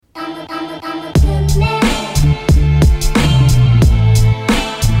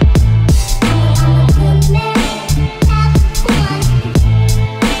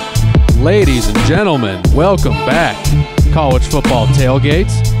Ladies and gentlemen, welcome back. College Football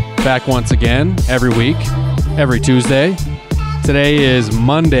Tailgates, back once again every week, every Tuesday. Today is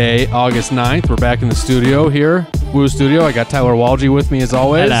Monday, August 9th. We're back in the studio here, Woo Studio. I got Tyler Walgie with me as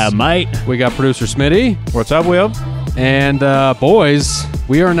always. Hello, mate. We got producer Smitty. What's up, Will? And boys,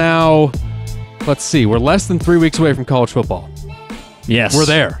 we are now, let's see, we're less than 3 weeks away from college football. Yes. We're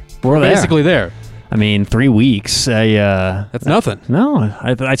there. We're there. Basically there. I mean, 3 weeks. That's nothing. No,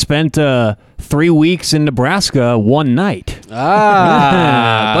 I spent 3 weeks in Nebraska one night. You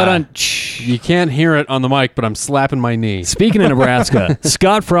can't hear it on the mic, but I'm slapping my knee. Speaking of Nebraska,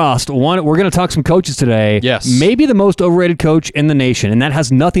 Scott Frost, we're going to talk some coaches today. Yes. Maybe the most overrated coach in the nation, and that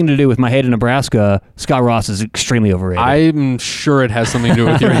has nothing to do with my hate of Nebraska. Scott Ross is extremely overrated. I'm sure it has something to do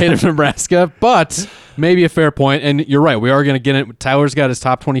with your hate of Nebraska, but maybe a fair point. And you're right. We are going to get it. Tyler's got his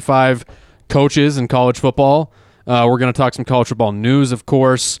top 25 coaches in college football. We're going to talk some college football news, of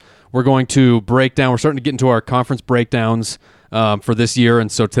course. We're going to break down. We're starting to get into our conference breakdowns for this year,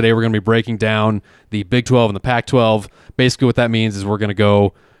 and so today we're going to be breaking down the Big 12 and the Pac-12. Basically what that means is we're going to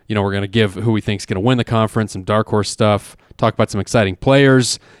go, we're going to give who we think is going to win the conference, some dark horse stuff, talk about some exciting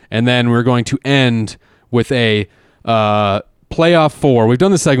players, and then we're going to end with a playoff four. We've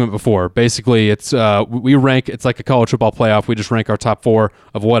done this segment before. Basically, it's we rank. It's like a college football playoff. We just rank our top four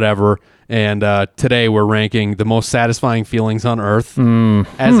of whatever. And today we're ranking the most satisfying feelings on earth.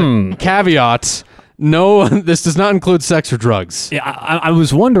 As a caveat, no, this does not include sex or drugs. Yeah, I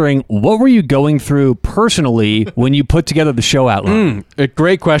was wondering, what were you going through personally when you put together the show outline? A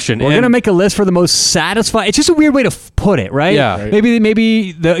great question. We're going to make a list for the most satisfying. It's just a weird way to put it, right? Yeah. Right.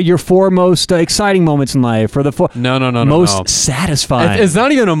 Maybe your four most exciting moments in life, or the four most satisfying. It's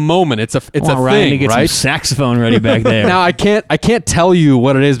not even a moment. It's a Ryan, thing, get right? Some saxophone ready back there. Now I can't tell you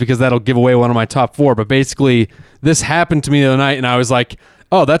what it is because that'll give away one of my top four. But basically, this happened to me the other night, and I was like,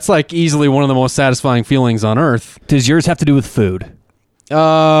 oh, that's like easily one of the most satisfying feelings on earth. Does yours have to do with food?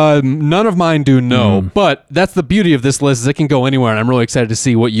 None of mine do, no. But that's the beauty of this list is it can go anywhere, and I'm really excited to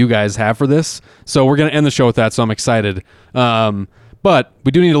see what you guys have for this. So we're going to end the show with that, so I'm excited. But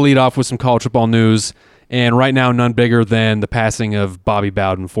we do need to lead off with some college football news, and right now none bigger than the passing of Bobby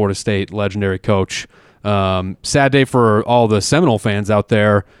Bowden, Florida State legendary coach. Sad day for all the Seminole fans out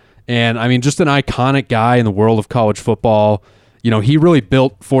there, and I mean just an iconic guy in the world of college football. He really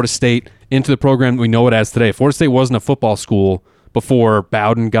built Florida State into the program that we know it as today. Florida State wasn't a football school before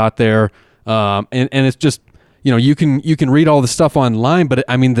Bowden got there. And it's just, you can read all the stuff online, but the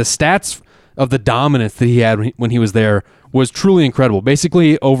stats of the dominance that he had when he was there was truly incredible.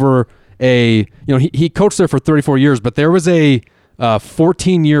 Basically over he coached there for 34 years, but there was a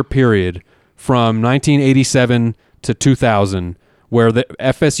 14-year period from 1987 to 2000 where the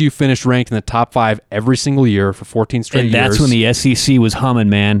FSU finished ranked in the top 5 every single year for 14 straight years. And that's when the SEC was humming,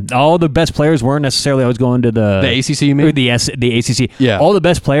 man. All the best players weren't necessarily always going to the ACC, you mean? Or the ACC. Yeah. All the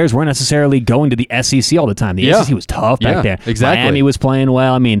best players weren't necessarily going to the SEC all the time. The SEC was tough back there. Exactly. Miami was playing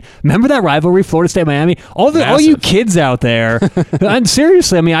well. I mean, remember that rivalry, Florida State-Miami? All you kids out there. And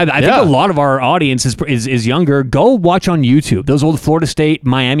seriously, I think a lot of our audience is younger. Go watch on YouTube those old Florida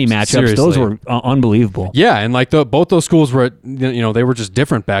State-Miami matchups. Seriously. Those were unbelievable. Yeah, and like both those schools were, they were just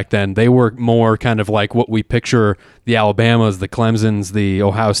different back then. They were more kind of like what we picture the Alabamas, the Clemsons, the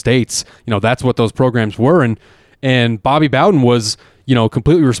Ohio States. That's what those programs were. And Bobby Bowden was,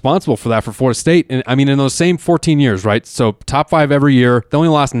 completely responsible for that for Florida State. And in those same 14 years, right? So top 5 every year. They only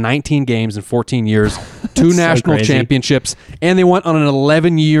lost 19 games in 14 years, 2 national championships, and they went on an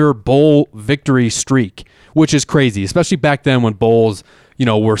 11-year bowl victory streak, which is crazy, especially back then when bowls,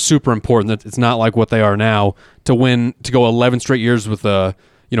 were super important. It's not like what they are now to go 11 straight years with a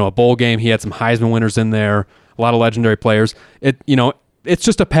bowl game. He had some Heisman winners in there, a lot of legendary players. It's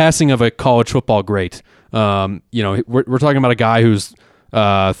just a passing of a college football great. We're talking about a guy who's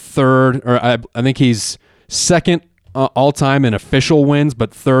third, or I think he's second all time in official wins,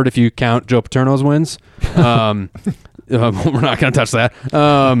 but third if you count Joe Paterno's wins. We're not going to touch that.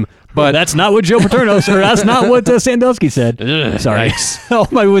 But that's not what Joe Paterno said. That's not what Sandusky said. Sorry. Nice.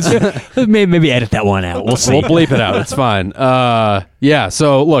 Maybe edit that one out. We'll see. We'll bleep it out. It's fine.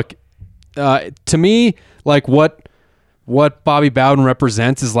 So look, to me, like what Bobby Bowden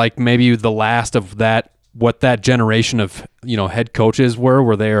represents is like maybe the last of what that generation of head coaches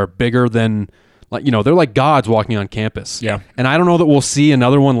where they are bigger than. They're like gods walking on campus. Yeah. And I don't know that we'll see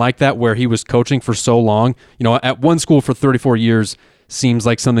another one like that where he was coaching for so long. At one school for 34 years seems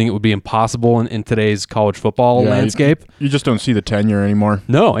like something that would be impossible in today's college football landscape. You just don't see the tenure anymore.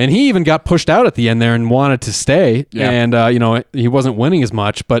 No, and he even got pushed out at the end there and wanted to stay. Yeah. And, he wasn't winning as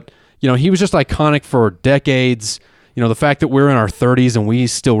much, but, he was just iconic for decades. the fact that we're in our 30s and we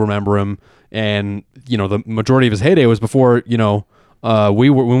still remember him, and the majority of his heyday was before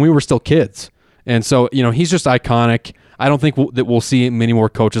when we were still kids, and so he's just iconic. I don't think that we'll see many more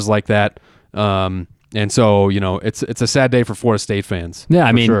coaches like that. And so, it's a sad day for Florida State fans. Yeah,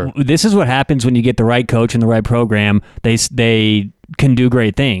 I mean, this is what happens when you get the right coach and the right program. They can do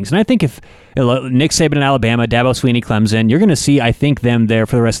great things. And I think if Nick Saban in Alabama, Dabo Swinney, Clemson, you're going to see, I think, them there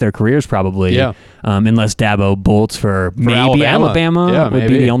for the rest of their careers probably. Yeah. Unless Dabo bolts for maybe Alabama would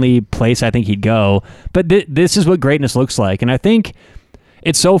be the only place I think he'd go. But this is what greatness looks like. And I think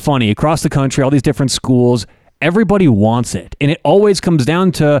it's so funny. Across the country, all these different schools, everybody wants it, and it always comes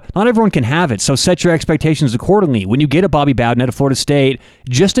down to not everyone can have it, so set your expectations accordingly. When you get a Bobby Bowden at Florida State,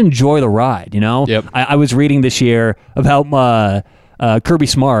 just enjoy the ride, Yep. I was reading this year about Kirby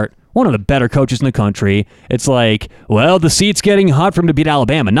Smart, one of the better coaches in the country. It's like, well, the seat's getting hot for him to beat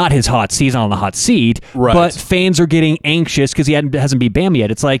Alabama. Not his hot seat, he's not on the hot seat, right. But fans are getting anxious because he hasn't beat Bama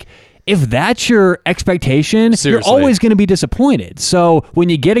yet. It's like, if that's your expectation, seriously, you're always going to be disappointed. So when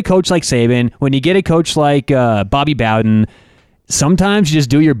you get a coach like Saban, when you get a coach like Bobby Bowden, sometimes you just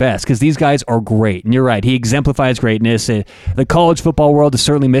do your best because these guys are great. And you're right, he exemplifies greatness. The college football world is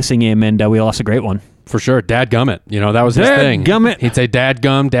certainly missing him, and we lost a great one. For sure. Dadgummit. That was his thing. Dadgummit. He'd say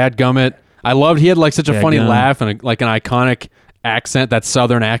dadgummit. I loved he had like such a funny laugh and like an iconic accent, that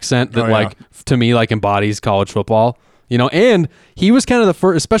Southern accent that to me like embodies college football. And he was kind of the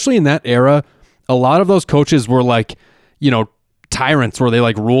first, especially in that era, a lot of those coaches were like, tyrants where they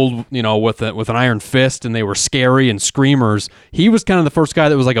like ruled, with an iron fist, and they were scary and screamers. He was kind of the first guy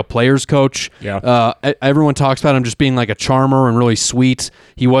that was like a player's coach. Yeah. Everyone talks about him just being like a charmer and really sweet.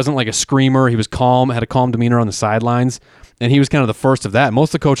 He wasn't like a screamer. He was calm, had a calm demeanor on the sidelines, and he was kind of the first of that. Most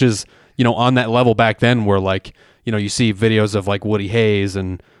of the coaches, on that level back then were like, you see videos of like Woody Hayes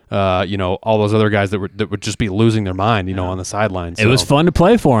and all those other guys that would just be losing their mind, on the sidelines. It was fun to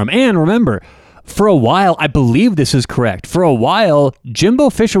play for him. And remember, for a while, I believe this is correct, for a while, Jimbo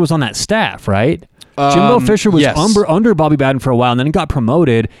Fisher was on that staff, right? Jimbo Fisher was under Bobby Bowden for a while and then got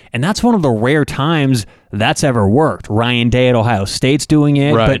promoted, and that's one of the rare times that's ever worked. Ryan Day at Ohio State's doing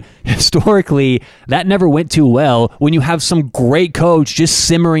it, right. But historically, that never went too well. When you have some great coach just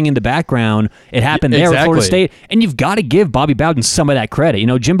simmering in the background, it happened there at Florida State, and you've got to give Bobby Bowden some of that credit.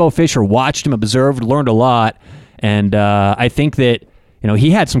 Jimbo Fisher watched him, observed, learned a lot, and I think that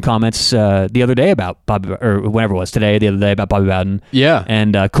he had some comments the other day about Bobby, or whenever it was, the other day about Bobby Bowden. Yeah.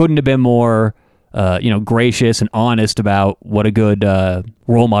 And couldn't have been more, gracious and honest about what a good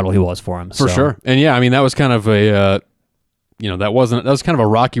role model he was for him. For sure. And yeah, I mean, that was kind of a, that was kind of a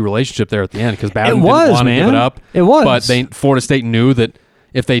rocky relationship there at the end because Bowden didn't want to give it up. It was. But Florida State knew that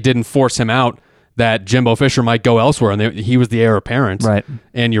if they didn't force him out, that Jimbo Fisher might go elsewhere, and he was the heir apparent. Right.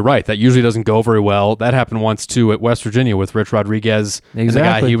 And you're right, that usually doesn't go very well. That happened once, too, at West Virginia with Rich Rodriguez and the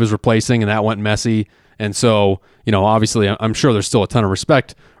guy he was replacing, and that went messy. And so, obviously, I'm sure there's still a ton of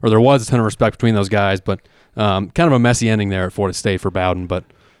respect, or there was a ton of respect between those guys, but kind of a messy ending there at Florida State for Bowden, but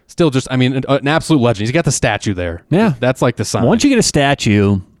still just, an absolute legend. He's got the statue there. Yeah. That's like the sign. Once you get a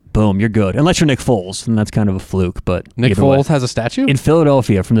statue, boom, you're good. Unless you're Nick Foles, and that's kind of a fluke, but Nick Foles has a statue? In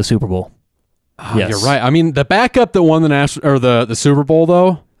Philadelphia from the Super Bowl. Oh, yes. You're right. The backup that won the Super Bowl,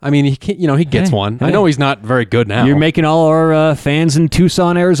 though, he gets one. I know he's not very good now. You're making all our fans in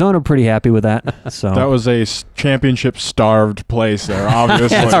Tucson, Arizona pretty happy with that. So that was a championship-starved place there, obviously.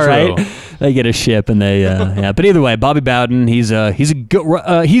 That's all right. They get a ship, and they But either way, Bobby Bowden, he's in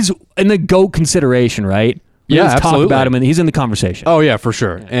the GOAT consideration, right? We Absolutely. Talk about him, and he's in the conversation. Oh yeah, for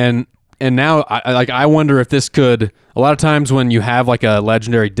sure. Yeah. And now, I wonder if this could. A lot of times, when you have like a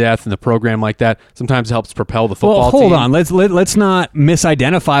legendary death in the program like that, sometimes it helps propel the football team. Hold on, let's not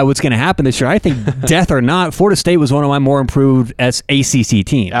misidentify what's going to happen this year. I think death or not, Florida State was one of my more improved ACC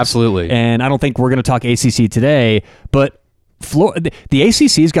teams. Absolutely, and I don't think we're going to talk ACC today, but. The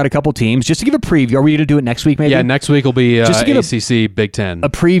ACC's got a couple teams. Just to give a preview, are we going to do it next week maybe? Yeah, next week will be just to give ACC Big Ten. A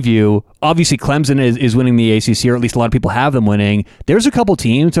preview. Obviously, Clemson is winning the ACC, or at least a lot of people have them winning. There's a couple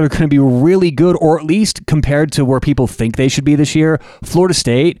teams that are going to be really good, or at least compared to where people think they should be this year. Florida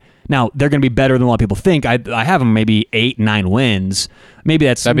State, now they're going to be better than a lot of people think. I have them maybe 8-9 wins. Maybe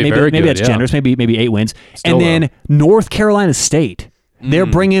that's generous. Maybe 8 wins. Still and then North Carolina State. They're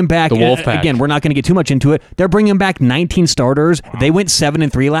bringing back, the Wolfpack. Again, we're not going to get too much into it. They're bringing back 19 starters. Wow. They went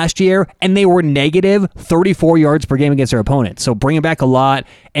 7-3 last year, and they were negative 34 yards per game against their opponents. So bringing back a lot.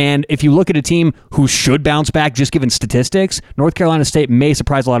 And if you look at a team who should bounce back, just given statistics, North Carolina State may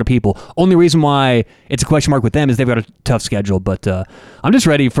surprise a lot of people. Only reason why it's a question mark with them is they've got a tough schedule. But I'm just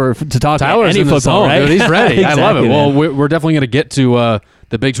ready to talk Tyler's any football. Right? Dude, he's ready. Exactly, I love it. Man. Well, we're definitely going to get to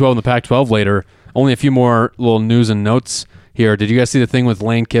the Big 12 and the Pac-12 later. only a few more little news and notes here. Did you guys see the thing with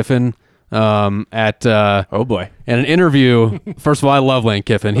Lane Kiffin at Oh boy. in an interview? First of all, I love Lane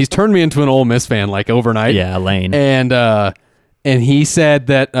Kiffin. He's turned me into an Ole Miss fan like overnight. Yeah, Lane. And he said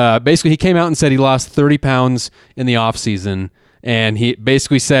that basically he came out and said he lost 30 pounds in the offseason. And he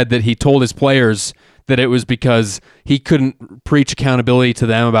basically said that he told his players that it was because he couldn't preach accountability to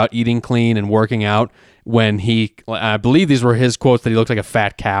them about eating clean and working out when I believe these were his quotes, that he looked like a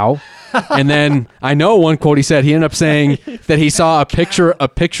fat cow. And then I know one quote he said, he ended up saying that he saw a picture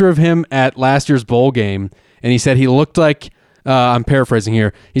of him at last year's bowl game. And he said he looked like, I'm paraphrasing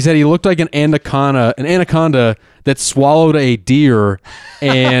here, he said he looked like an anaconda that swallowed a deer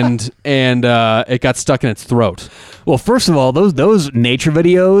and it got stuck in its throat. Well, first of all, those nature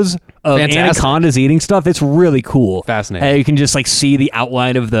videos of Fantastic. anacondas eating stuff, it's really cool. Fascinating. Hey, you can just like see the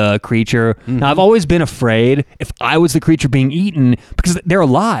outline of the creature. Mm-hmm. Now, I've always been afraid if I was the creature being eaten, because they're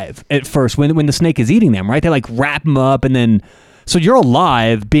alive at first when the snake is eating them, right? They like wrap them up and then... So you're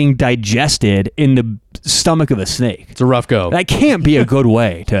alive being digested in the stomach of a snake. It's a rough go. That can't be a good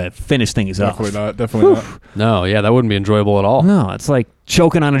way to finish things up. Definitely not. No, yeah, that wouldn't be enjoyable at all. No, it's like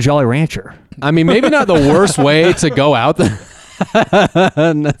choking on a Jolly Rancher. I mean, maybe not the worst way to go out.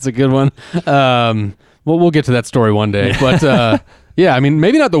 That's a good one. Well, we'll get to that story one day. But yeah, I mean,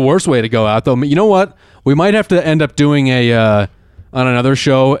 maybe not the worst way to go out, though. You know what? We might have to end up doing on another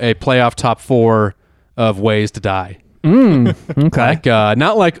show, a playoff top 4 of ways to die. Okay. Like,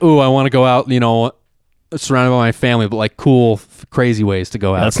 not like, ooh, I want to go out, surrounded by my family, but like cool, crazy ways to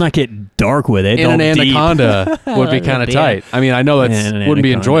go out. Let's not get dark with it. And an Don't deep. anaconda would be kind of Yeah. tight. I mean, I know that And an wouldn't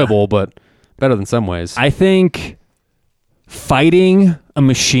be anaconda. enjoyable, but better than some ways. I think fighting a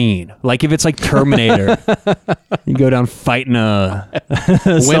machine, like if it's like Terminator, you go down fighting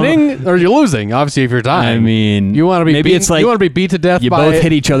Winning or you're losing? Obviously, if you're dying. I mean, you want to be maybe beaten, it's like you want to be beat to death you by both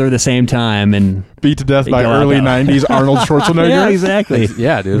hit each other at the same time and Beat to death by go out early that way. 90s Arnold Schwarzenegger. yeah, exactly.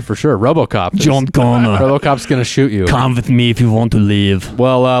 Yeah, dude, for sure. RoboCop. John Connor, RoboCop's gonna shoot you. come with me if you want to live.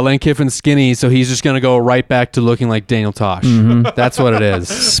 Well, Lane Kiffin's skinny, so he's just gonna go right back to looking like Daniel Tosh. That's what it is.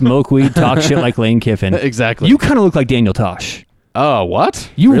 Smoke weed, talk shit like Lane Kiffin. Exactly. You kind of look like Daniel Tosh. Oh,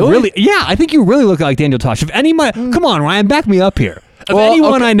 what? You really? Yeah, I think you really look like Daniel Tosh. If come on, Ryan, back me up here. Of Well,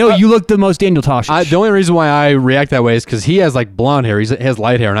 anyone okay, I know, you look the most Daniel Tosh. The only reason why I react that way is because he has like blonde hair. He has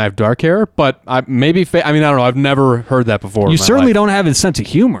light hair, and I have dark hair. But I don't know. I've never heard that before. You in my certainly life. don't have his sense of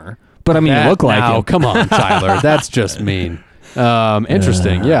humor, but I mean, you look like now, him. Come on, Tyler. That's just mean.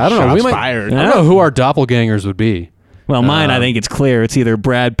 Interesting. Yeah, I don't know. Shots We might. fired. I don't know who our doppelgangers would be. Well, mine, I think it's clear. It's either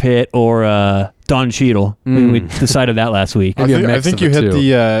Brad Pitt or Don Cheadle. We decided that last week. I Maybe a think, mix I think of you the hit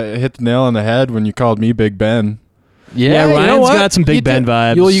two. hit the nail on the head when you called me Big Ben. Yeah, you know Ryan's what? got some Big You Ben did-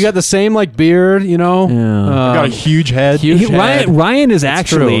 vibes. You got the same like beard, Yeah. I got a huge head. huge head. Ryan is It's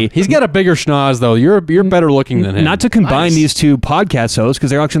actually... true. He's got a bigger schnoz though. You're better looking than him. Not to combine Nice. these two podcast hosts,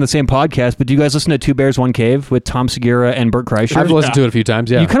 because they're actually in the same podcast, but do you guys listen to Two Bears, One Cave with Tom Segura and Bert Kreischer? I've listened to it a few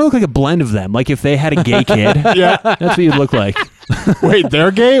times. Yeah. You kind of look like a blend of them. Like if they had a gay kid, Yeah. that's what you'd look like. Wait,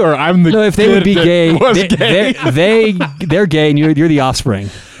 they're gay or I'm the No, if they would be kid that gay, was gay? they're gay, and you're the offspring.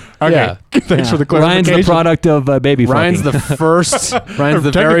 Okay. Yeah. Thanks for the Ryan's clarification. the product of baby Ryan's fucking. the first. Ryan's the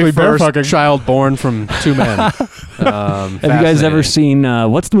Technically very bear first fucking. child born from two men. Have you guys ever seen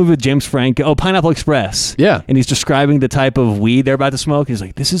what's the movie with James Franco? Oh, Pineapple Express. Yeah. And he's describing the type of weed they're about to smoke. He's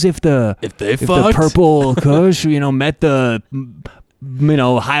like, "This is if the they the fucked?" purple Kush, met the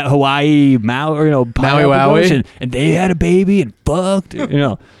Hawaii Pineapple Wowie. Kush, and they had a baby and fucked.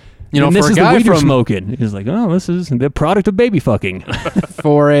 And this for a is guy the weed you're from smoking. He's like, "Oh, this is the product of baby fucking."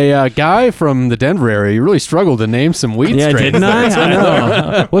 for a guy from the Denver area, you really struggled to name some weed Yeah, strains. didn't I? I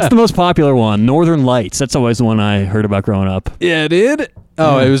know. What's the most popular one? Northern Lights. That's always the one I heard about growing up. Yeah, it did.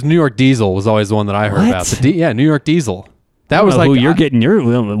 Oh, it was New York Diesel. Was always the one that I heard What? about. New York Diesel. That I don't was know like who you're getting.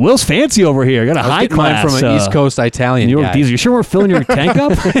 Will's fancy over here. Got a I was high getting mine class from an East Coast Italian New York guy. Diesel. You sure we're filling your tank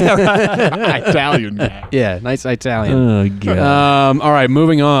up? Italian guy. Yeah, nice Italian. Oh god. All right,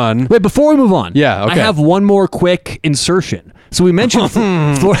 moving on. Wait, before we move on, Yeah, okay. I have one more quick insertion. So we mentioned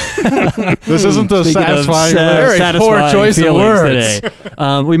This isn't the satisfying Very poor choice of words.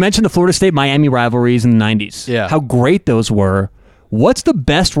 Today. We mentioned the Florida State-Miami rivalries in the 90s. Yeah. How great those were. What's the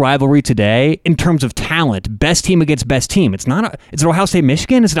best rivalry today in terms of talent? Best team against best team. Is it Ohio State,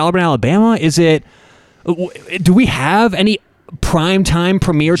 Michigan? Is it Alabama, Alabama? Is it? Do we have any primetime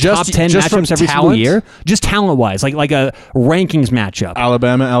premier top 10 just from matchups every single talent? year? Just talent-wise, like a rankings matchup.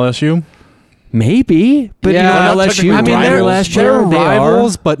 Alabama, LSU. Maybe, but Yeah, LSU I mean, rival they're last year. they're They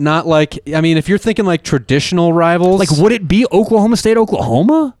rivals, but not like. I mean, if you're thinking like traditional rivals, Like, would it be Oklahoma State,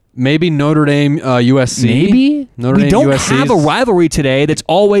 Oklahoma? Maybe Notre Dame, USC. Maybe Notre we Dame, don't USC have a rivalry today that's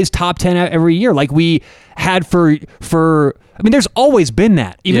always top 10 every year like we had for. I mean, there's always been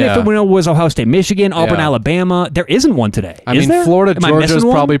that. Even if it was Ohio State, Michigan, Auburn, Alabama, there isn't one today. I mean, Florida, Georgia is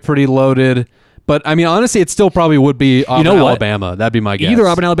probably pretty loaded. But, I mean, honestly, it still probably would be Auburn, Alabama. That'd be my guess. Either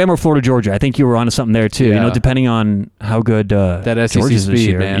Auburn, Alabama, or Florida, Georgia. I think you were onto something there, too. Depending on how good that SEC Georgia's speed, this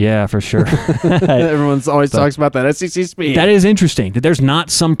year. man. Yeah, for sure. Everyone's always talks about that SEC speed. That is interesting, that there's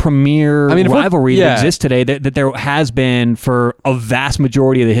not some premier rivalry that exists today that there has been for a vast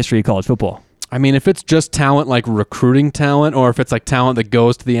majority of the history of college football. I mean, if it's just talent, like recruiting talent, or if it's like talent that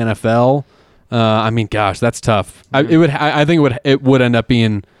goes to the NFL, I mean, gosh, that's tough. I think it would end up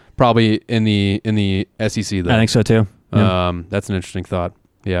being probably in the SEC, though. I think so too. Yeah. That's an interesting thought.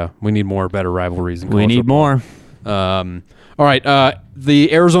 Yeah, we need better rivalries. We need more. All right,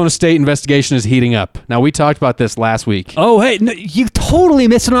 the Arizona State investigation is heating up. Now, we talked about this last week. Oh, hey, no, you totally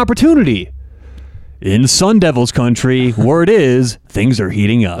missed an opportunity. In Sun Devils country, word is things are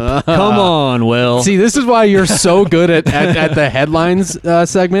heating up. Come on, Will. See, this is why you're so good at the headlines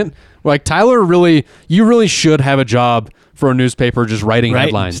segment. Like, Tyler, you really should have a job for a newspaper just writing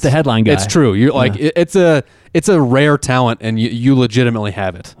headlines. Just the headline guy. It's true. You're like it's a rare talent, and you legitimately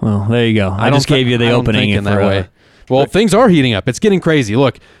have it. Well, there you go. I just gave you the opening in that way. Well, things are heating up. It's getting crazy.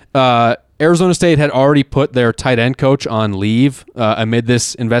 Look, Arizona State had already put their tight end coach on leave amid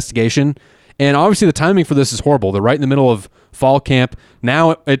this investigation. And obviously the timing for this is horrible. They're right in the middle of fall camp.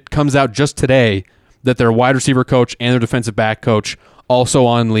 Now it comes out just today that their wide receiver coach and their defensive back coach also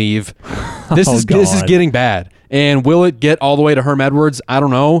on leave. This is getting bad. And will it get all the way to Herm Edwards? I don't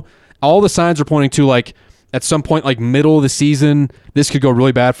know. All the signs are pointing to, like, at some point, like middle of the season, this could go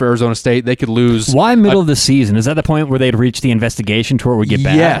really bad for Arizona State. They could lose. Why middle of the season? Is that the point where they'd reach the investigation to where we get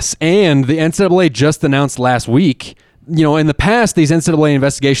bad? Yes, and the NCAA just announced last week, in the past, these NCAA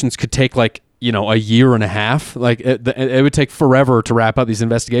investigations could take a year and a half. Like it would take forever to wrap up these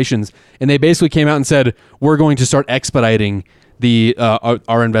investigations. And they basically came out and said, we're going to start expediting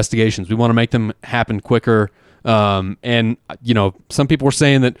our investigations. We want to make them happen quicker. And some people were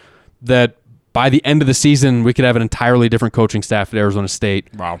saying that by the end of the season, we could have an entirely different coaching staff at Arizona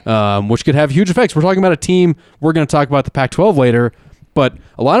State. Wow. Which could have huge effects. We're talking about a team. We're going to talk about the Pac-12 later, but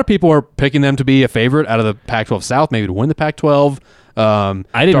a lot of people are picking them to be a favorite out of the Pac-12 South, maybe to win the Pac-12. I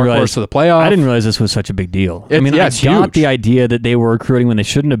didn't realize for the playoff. I didn't realize this was such a big deal. I got huge. The idea that they were recruiting when they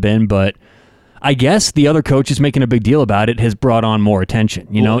shouldn't have been, but I guess the other coaches making a big deal about it has brought on more attention.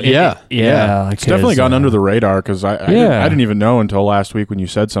 It's definitely gone under the radar because I didn't even know until last week when you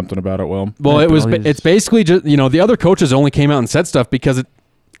said something about it, Will. Well, it's basically just the other coaches only came out and said stuff because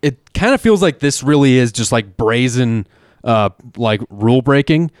it kind of feels like this really is just like brazen rule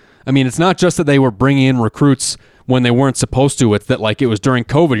breaking. I mean, it's not just that they were bringing in recruits when they weren't supposed to. It's that it was during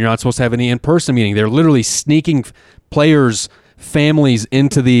COVID. You're not supposed to have any in-person meeting. They're literally sneaking players' families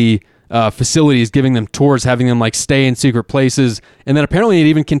into the facilities, giving them tours, having them stay in secret places, and then apparently it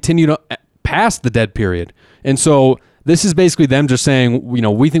even continued past the dead period. And so this is basically them just saying,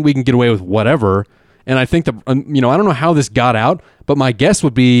 we think we can get away with whatever. And I think I don't know how this got out, but my guess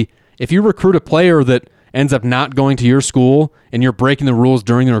would be if you recruit a player that ends up not going to your school and you're breaking the rules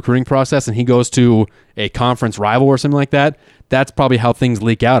during the recruiting process and he goes to a conference rival or something like that, that's probably how things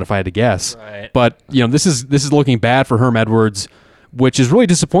leak out if I had to guess. Right. But, this is looking bad for Herm Edwards, which is really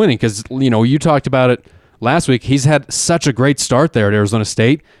disappointing because, you talked about it last week. He's had such a great start there at Arizona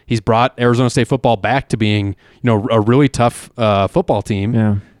State. He's brought Arizona State football back to being, a really tough football team.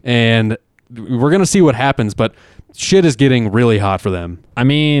 Yeah. And we're going to see what happens, but shit is getting really hot for them. I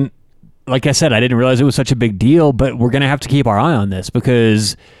mean, like I said, I didn't realize it was such a big deal, but we're going to have to keep our eye on this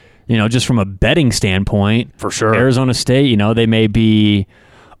because, just from a betting standpoint, for sure, Arizona State, they may be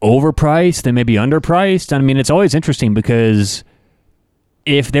overpriced, they may be underpriced. I mean, it's always interesting because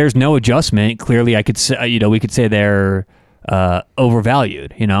if there's no adjustment, clearly I could say, we could say they're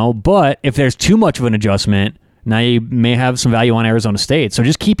overvalued, but if there's too much of an adjustment, now you may have some value on Arizona State. So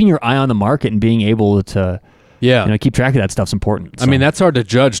just keeping your eye on the market and being able to keep track of that stuff's important. So. I mean, that's hard to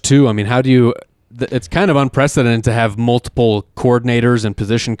judge, too. I mean, how do you... It's kind of unprecedented to have multiple coordinators and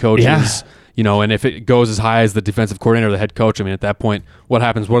position coaches, and if it goes as high as the defensive coordinator or the head coach, I mean, at that point, what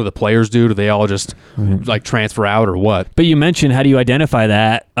happens? What do the players do? Do they all just, transfer out or what? But you mentioned, how do you identify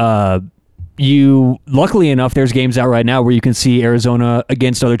that? Luckily enough, there's games out right now where you can see Arizona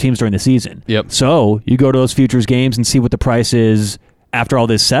against other teams during the season. Yep. So you go to those futures games and see what the price is after all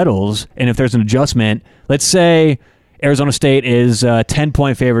this settles, and if there's an adjustment, let's say Arizona State is a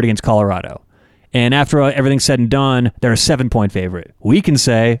 10-point favorite against Colorado, And after everything's said and done, they're a 7-point favorite. We can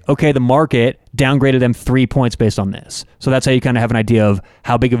say, okay, the market downgraded them 3 points based on this. So that's how you kind of have an idea of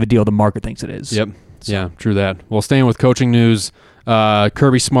how big of a deal the market thinks it is. Yep. So. Yeah, true that. Well, staying with coaching news,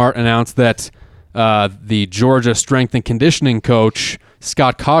 Kirby Smart announced that the Georgia strength and conditioning coach,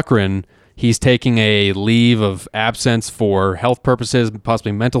 Scott Cochran, he's taking a leave of absence for health purposes,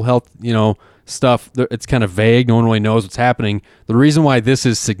 possibly mental health, stuff. It's kind of vague. No one really knows what's happening. The reason why this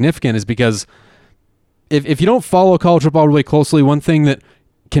is significant is because if you don't follow college football really closely, one thing that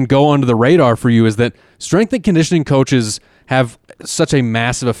can go under the radar for you is that strength and conditioning coaches have such a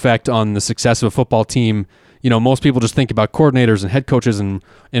massive effect on the success of a football team. Most people just think about coordinators and head coaches and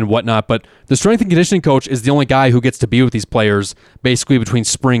whatnot, but the strength and conditioning coach is the only guy who gets to be with these players basically between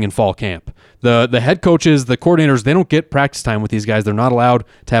spring and fall camp. The head coaches, the coordinators, they don't get practice time with these guys. They're not allowed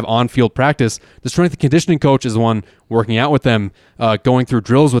to have on-field practice. The strength and conditioning coach is the one working out with them, going through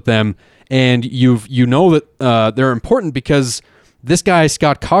drills with them, and you know that they're important because this guy,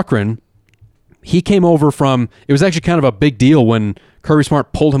 Scott Cochran, he came over from, it was actually kind of a big deal when Kirby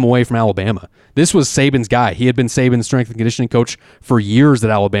Smart pulled him away from Alabama. This was Saban's guy. He had been Saban's strength and conditioning coach for years at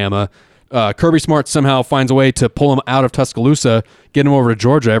Alabama. Kirby Smart somehow finds a way to pull him out of Tuscaloosa, get him over to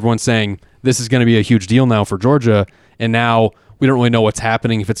Georgia. Everyone's saying this is going to be a huge deal now for Georgia, and now we don't really know what's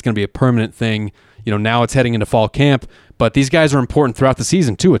happening, if it's going to be a permanent thing. Now it's heading into fall camp, but these guys are important throughout the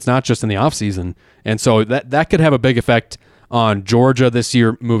season too. It's not just in the offseason, and so that could have a big effect on Georgia this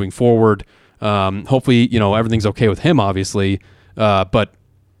year moving forward. Hopefully, everything's okay with him, obviously, but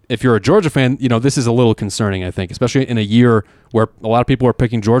if you're a Georgia fan, this is a little concerning, I think, especially in a year where a lot of people are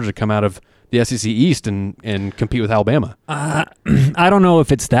picking Georgia to come out of the SEC East and compete with Alabama. I don't know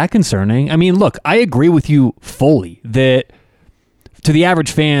if it's that concerning. I mean, look, I agree with you fully that to the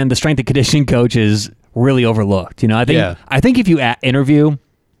average fan, the strength and conditioning coach is really overlooked. I think if you interview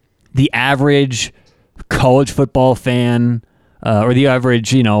the average college football fan or the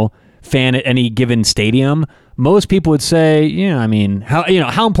average, fan at any given stadium, most people would say,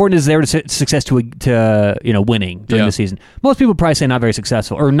 how important is their success to winning during the season? Most people probably say not very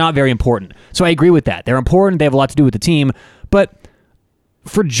successful or not very important. So I agree with that. They're important. They have a lot to do with the team. But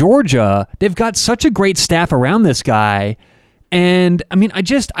for Georgia, they've got such a great staff around this guy. And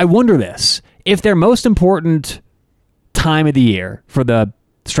I wonder this. If their most important time of the year for the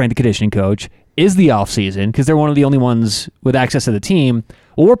strength and conditioning coach is the offseason, because they're one of the only ones with access to the team,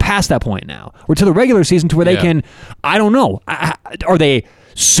 well, we're past that point now. We're to the regular season to where they can, I don't know, are they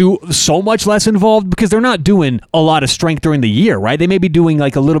so much less involved? Because they're not doing a lot of strength during the year, right? They may be doing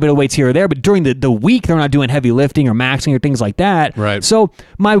like a little bit of weights here or there, but during the week, they're not doing heavy lifting or maxing or things like that. Right. So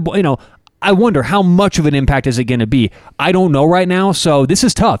I wonder how much of an impact is it going to be? I don't know right now, so this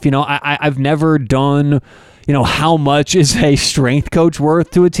is tough. I've never done... how much is a strength coach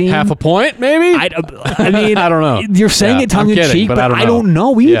worth to a team? Half a point, maybe? I mean, I don't know. You're saying it tongue-in-cheek, but I don't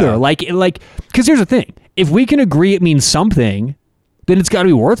know either. Yeah. Because here's the thing. If we can agree it means something, then it's got to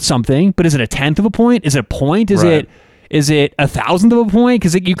be worth something. But is it a 1/10 of a point? Is it a point? Is it 1,000th of a point?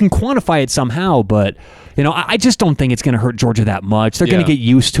 Because you can quantify it somehow, but I just don't think it's going to hurt Georgia that much. They're going to get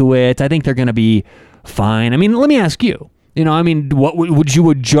used to it. I think they're going to be fine. I mean, let me ask you. What would you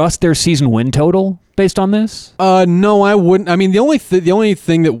adjust their season win total based on this? No, I wouldn't. I mean, the only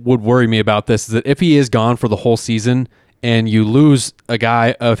thing that would worry me about this is that if he is gone for the whole season and you lose a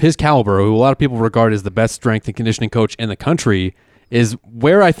guy of his caliber, who a lot of people regard as the best strength and conditioning coach in the country, is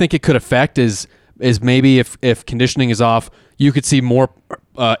where I think it could affect is maybe if conditioning is off, you could see more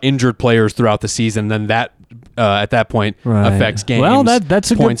injured players throughout the season. Then that at that point affects games. Well,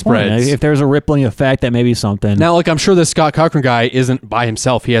 that's a point good point. Spreads. If there's a rippling effect, that may be something. Now, I'm sure this Scott Cochran guy isn't by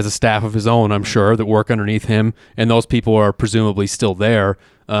himself. He has a staff of his own, I'm sure, that work underneath him, and those people are presumably still there.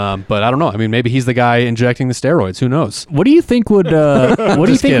 But I don't know. I mean, maybe he's the guy injecting the steroids. Who knows? What do you think would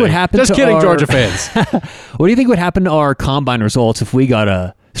would happen? Just kidding, Georgia fans. What do you think would happen to our combine results if we got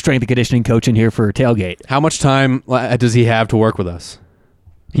a strength and conditioning coach in here for tailgate? How much time does he have to work with us?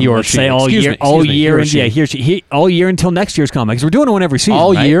 He or she. Say all year, all year until next year's combine, because we're doing one every season.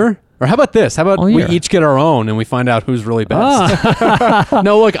 All year? Or how about this? How about we each get our own and we find out who's really best?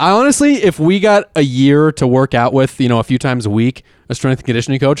 No, look, I honestly, if we got a year to work out with, a few times a week, a strength and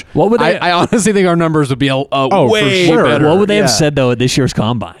conditioning coach, what would I honestly think our numbers would be way better. What would they have said, though, at this year's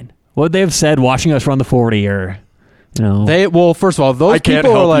combine? What would they have said watching us run the 40 or... first of all, those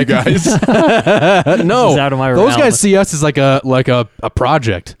people are like, guys. No, out of my those guys see us as like a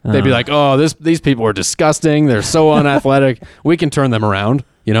project. They'd be like, oh, these people are disgusting. They're so unathletic. We can turn them around.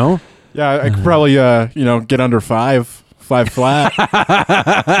 Yeah, I could probably get under 5 5 flat.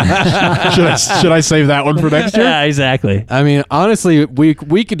 should I save that one for next year? Yeah, exactly. I mean, honestly, we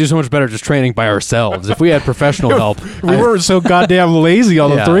could do so much better just training by ourselves if we had professional help. We weren't so goddamn lazy, all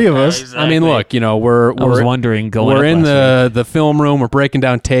the three of us. Exactly. I mean, look, we're I was wondering going. We're in the film room. We're breaking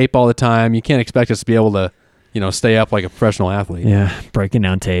down tape all the time. You can't expect us to be able to, stay up like a professional athlete. Yeah, breaking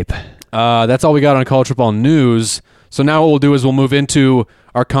down tape. That's all we got on college football news. So now what we'll do is we'll move into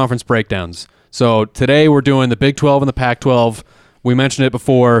our conference breakdowns. So today we're doing the Big 12 and the Pac-12. We mentioned it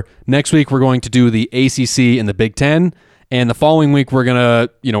before. Next week we're going to do the ACC and the Big 10, and the following week we're gonna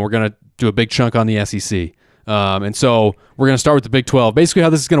do a big chunk on the SEC. And so we're gonna start with the Big 12. Basically, how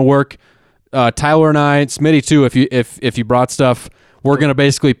this is gonna work. Tyler and I, Smitty too, if you brought stuff, we're gonna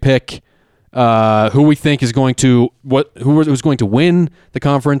basically pick who we think is going to who's going to win the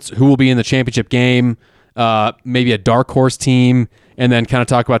conference, who will be in the championship game, maybe a dark horse team, and then kind of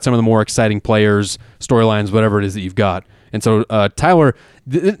talk about some of the more exciting players, storylines, whatever it is that you've got. And so, Tyler,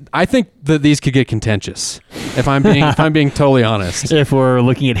 I think that these could get contentious. If I'm being totally honest. If we're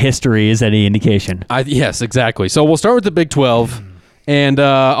looking at history, is any indication? Yes, exactly. So we'll start with the Big 12, and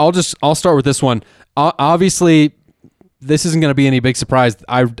I'll start with this one. Obviously, this isn't going to be any big surprise.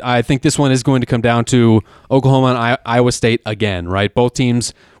 I think this one is going to come down to Oklahoma and Iowa State again, right? Both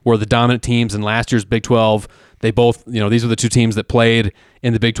teams were the dominant teams in last year's Big 12. They both, these are the two teams that played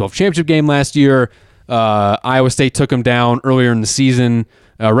in the Big 12 championship game last year. Iowa State took them down earlier in the season,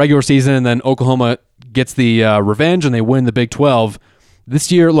 regular season, and then Oklahoma gets the revenge and they win the Big 12.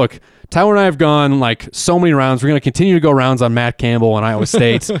 This year, look, Tyler and I have gone like so many rounds. We're going to continue to go rounds on Matt Campbell and Iowa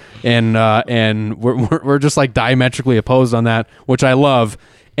State, and we're just like diametrically opposed on that, which I love,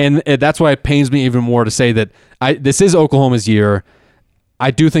 and that's why it pains me even more to say that this is Oklahoma's year. I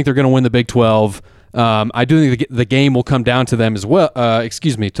do think they're going to win the Big 12. I do think the game will come down to them as well.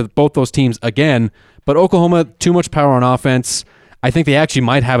 To both those teams again. But Oklahoma, too much power on offense. I think they actually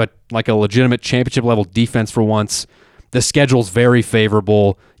might have a legitimate championship level defense for once. The schedule's very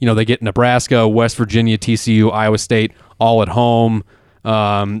favorable. They get Nebraska, West Virginia, TCU, Iowa State all at home.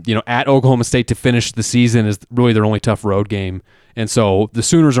 At Oklahoma State to finish the season is really their only tough road game. And so the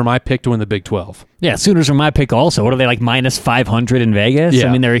Sooners are my pick to win the Big 12. Yeah, Sooners are my pick also. What are they, like minus 500 in Vegas? Yeah.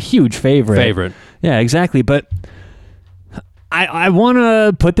 I mean, they're a huge favorite. Yeah, exactly. But I want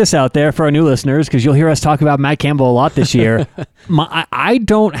to put this out there for our new listeners because you'll hear us talk about Matt Campbell a lot this year. I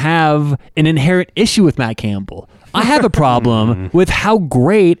don't have an inherent issue with Matt Campbell. I have a problem with how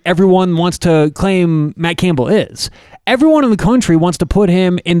great everyone wants to claim Matt Campbell is. Everyone in the country wants to put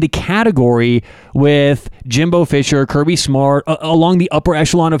him in the category with Jimbo Fisher, Kirby Smart, along the upper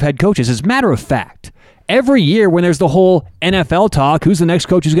echelon of head coaches. As a matter of fact, every year when there's the whole NFL talk, who's the next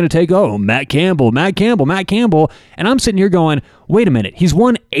coach who's going to take? Oh, Matt Campbell. And I'm sitting here going, wait a minute. He's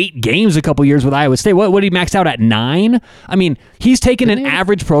won 8 games a couple years with Iowa State. What did he max out at 9? I mean, he's taken an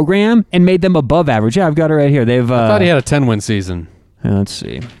average program and made them above average. Yeah, I've got it right here. I thought he had a 10-win season. Let's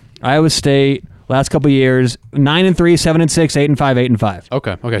see. Iowa State, last couple of years, 9-3, 7-6, 8-5,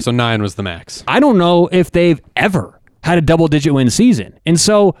 8-5. Okay, so 9 was the max. I don't know if they've ever had a double-digit win season. And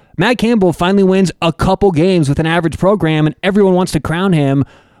so Matt Campbell finally wins a couple games with an average program, and everyone wants to crown him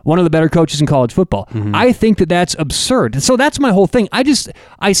one of the better coaches in college football. Mm-hmm. I think that's absurd. So that's my whole thing. I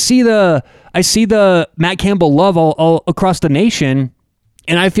see the Matt Campbell love all across the nation,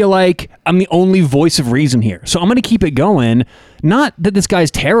 and I feel like I'm the only voice of reason here. So I'm going to keep it going. Not that this guy's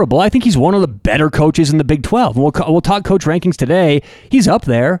terrible. I think he's one of the better coaches in the Big 12. We'll talk coach rankings today. He's up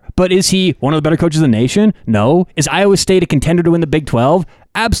there, but is he one of the better coaches in the nation? No. Is Iowa State a contender to win the Big 12?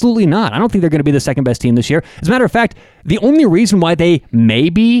 Absolutely not. I don't think they're going to be the second best team this year. As a matter of fact, the only reason why they may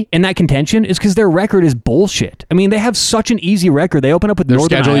be in that contention is because their record is bullshit. I mean, they have such an easy record. They open up with their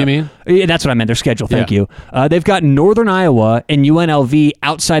Northern schedule, Iowa. You mean? Yeah, that's what I meant. Their schedule. Thank you. They've got Northern Iowa and UNLV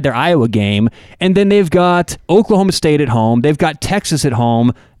outside their Iowa game, and then they've got Oklahoma State at home. They've got Texas at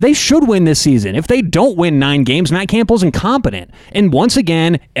home. They should win this season. If they don't win 9 games, Matt Campbell's incompetent. And once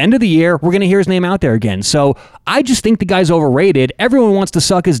again, end of the year, we're going to hear his name out there again. So I just think the guy's overrated. Everyone wants to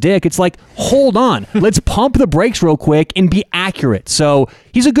suck his dick. It's like, hold on. Let's pump the brakes real quick and be accurate. So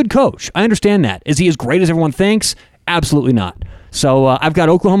he's a good coach. I understand that. Is he as great as everyone thinks? Absolutely not. So I've got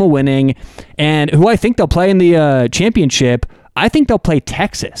Oklahoma winning. And who I think they'll play in the championship, I think they'll play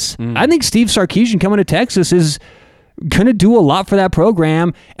Texas. I think Steve Sarkisian coming to Texas is going to do a lot for that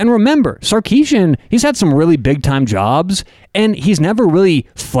program. And remember, Sarkisian, he's had some really big-time jobs, and he's never really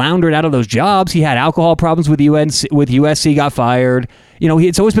floundered out of those jobs. He had alcohol problems with USC, got fired.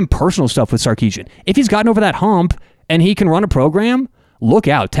 It's always been personal stuff with Sarkisian. If he's gotten over that hump and he can run a program, look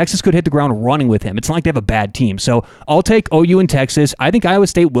out. Texas could hit the ground running with him. It's not like they have a bad team. So I'll take OU and Texas. I think Iowa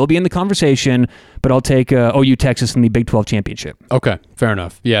State will be in the conversation, but I'll take OU Texas in the Big 12 championship. Okay, fair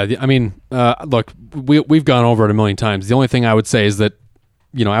enough. Yeah, I mean, look, we've gone over it a million times. The only thing I would say is that,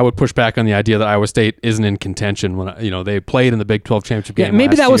 I would push back on the idea that Iowa State isn't in contention when, they played in the Big 12 championship game.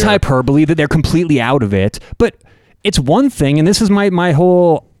 Maybe that was hyperbole, that they're completely out of it. But it's one thing, and this is my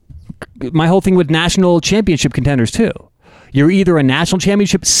whole thing with national championship contenders too. You're either a national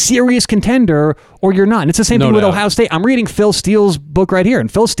championship serious contender or you're not. And it's the same thing with Ohio State. I'm reading Phil Steele's book right here,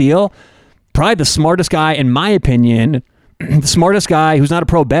 and Phil Steele, probably the smartest guy in my opinion. The smartest guy who's not a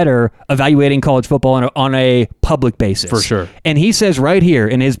pro bettor evaluating college football on a public basis. For sure. And he says right here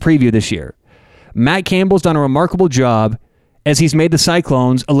in his preview this year, Matt Campbell's done a remarkable job as he's made the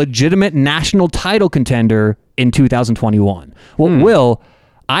Cyclones a legitimate national title contender in 2021. Well, Will,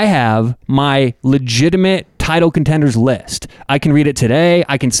 I have my legitimate title contenders list. I can read it today.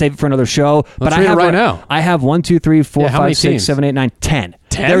 I can save it for another show. Let's read it right now. I have 1, 2, 3, 4, 5, 6, 7, 8, 9, 10.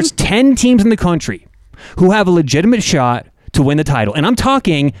 10? There's 10 teams in the country who have a legitimate shot to win the title. And I'm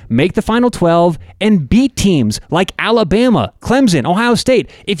talking make the Final 12 and beat teams like Alabama, Clemson, Ohio State.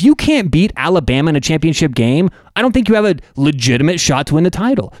 If you can't beat Alabama in a championship game, I don't think you have a legitimate shot to win the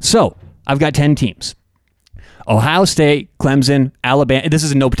title. So I've got 10 teams. Ohio State, Clemson, Alabama. This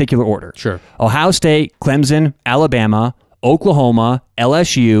is in no particular order. Sure. Ohio State, Clemson, Alabama, Oklahoma,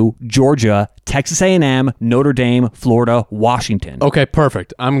 LSU, Georgia, Texas A&M, Notre Dame, Florida, Washington. Okay,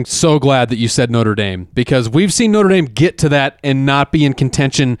 perfect. I'm so glad that you said Notre Dame because we've seen Notre Dame get to that and not be in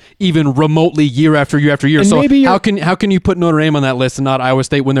contention even remotely year after year after year. And so how can you put Notre Dame on that list and not Iowa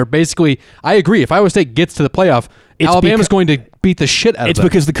State when they're basically, I agree, if Iowa State gets to the playoff, Alabama's going to beat the shit out of them. It's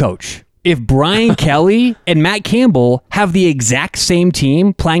because the coach. If Brian Kelly and Matt Campbell have the exact same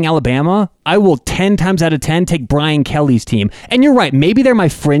team playing Alabama, I will 10 times out of 10 take Brian Kelly's team. And you're right, maybe they're my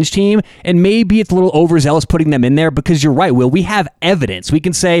fringe team, and maybe it's a little overzealous putting them in there because you're right, Will. We have evidence. We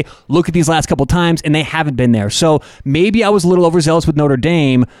can say, look at these last couple times, and they haven't been there. So maybe I was a little overzealous with Notre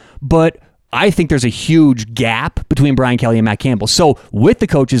Dame, but I think there's a huge gap between Brian Kelly and Matt Campbell. So with the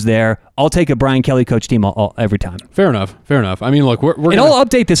coaches there, I'll take a Brian Kelly coach team every time. Fair enough. I mean, look, I'll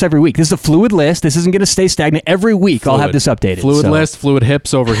update this every week. This is a fluid list. This isn't going to stay stagnant. Every week I'll have this updated. Fluid list, fluid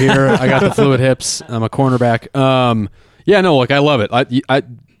hips over here. I got the fluid hips. I'm a cornerback. Look, I love it.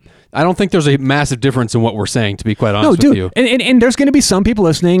 I don't think there's a massive difference in what we're saying, to be quite honest with you. And there's going to be some people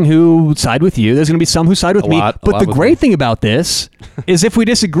listening who side with you. There's going to be some who side with me. But the great thing about this is if we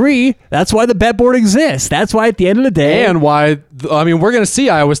disagree, that's why the bet board exists. That's why at the end of the day. And why, we're going to see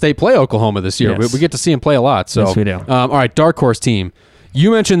Iowa State play Oklahoma this year. Yes. We get to see them play a lot. So, yes, we do. All right, dark horse team.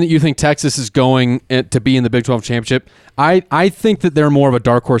 You mentioned that you think Texas is going to be in the Big 12 championship. I think that they're more of a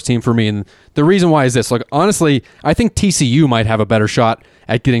dark horse team for me. And the reason why is this. Like, honestly, I think TCU might have a better shot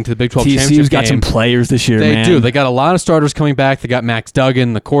at getting to the Big 12 championship game. TCU's got some players this year, man. They do. They got a lot of starters coming back. They got Max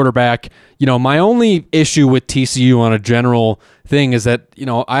Duggan, the quarterback. My only issue with TCU on a general thing is that,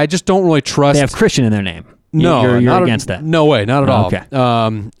 I just don't really trust. They have Christian in their name. No, you're against that. No way, not at all. Okay.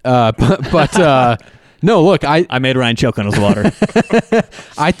 No, look, I made Ryan choke on his water.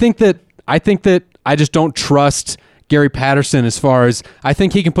 I think that I just don't trust Gary Patterson as far as I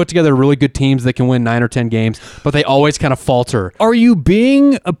think he can put together really good teams that can win 9 or 10 games, but they always kind of falter. Are you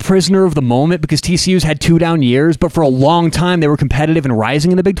being a prisoner of the moment because TCU's had 2 down years, but for a long time they were competitive and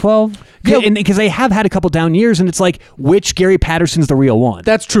rising in the Big 12? Yeah, because they have had a couple down years, and it's like, which Gary Patterson's the real one?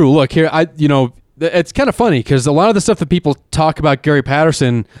 That's true. Look here, it's kind of funny because a lot of the stuff that people talk about Gary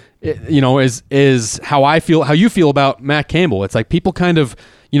Patterson, is how you feel about Matt Campbell. It's like people kind of,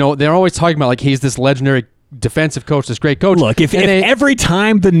 they're always talking about like he's this legendary defensive coach, this great coach. Look, if every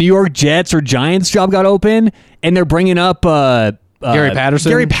time the New York Jets or Giants job got open and they're bringing up Gary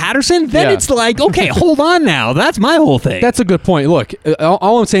Patterson, then it's like, okay, hold on now. That's my whole thing. That's a good point. Look,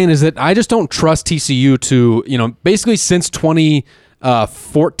 all I'm saying is that I just don't trust TCU to, basically since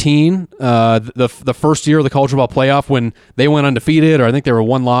 2014, the first year of the college football playoff when they went undefeated, or I think they were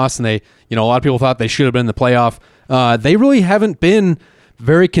 1 loss, and they, a lot of people thought they should have been in the playoff. They really haven't been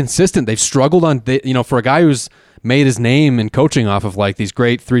very consistent. They've struggled for a guy who's made his name in coaching off of like these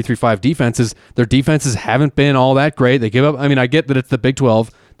great 3-3-5 defenses. Their defenses haven't been all that great. They give up. I mean, I get that it's the Big 12.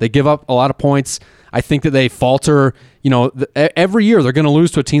 They give up a lot of points. I think that they falter. Every year they're going to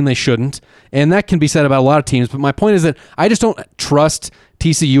lose to a team they shouldn't, and that can be said about a lot of teams. But my point is that I just don't trust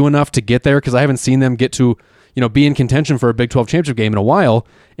TCU enough to get there because I haven't seen them get to, be in contention for a Big 12 championship game in a while.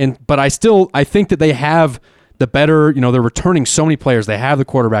 But I think that they have the better, they're returning so many players. They have the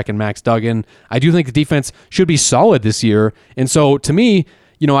quarterback in Max Duggan. I do think the defense should be solid this year. And so to me,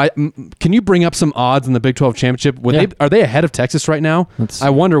 can you bring up some odds in the Big 12 championship? Are they ahead of Texas right now? I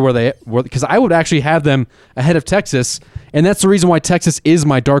wonder where they were, because I would actually have them ahead of Texas, and that's the reason why Texas is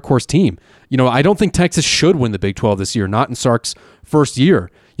my dark horse team. I don't think Texas should win the Big 12 this year, not in Sark's first year.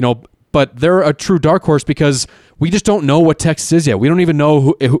 But they're a true dark horse because we just don't know what Texas is yet. We don't even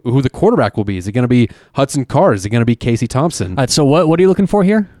know who the quarterback will be. Is it going to be Hudson Card? Is it going to be Casey Thompson? All right, so what are you looking for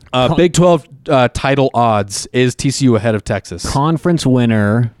here? Big 12 title odds is TCU ahead of Texas. Conference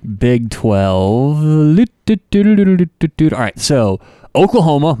winner, Big 12. All right, so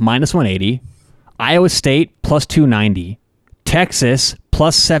Oklahoma, minus 180. Iowa State, plus 290. Texas,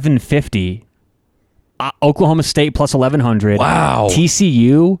 plus 750. Oklahoma State, plus 1,100. Wow.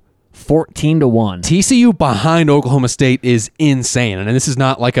 TCU, 14-1. TCU behind Oklahoma State is insane, and this is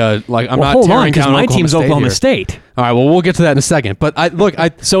not I'm not hold tearing on, because down my team's Oklahoma here. State. All right, well, we'll get to that in a second. But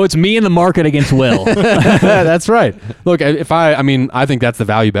so it's me in the market against Will. That's right. Look, I think that's the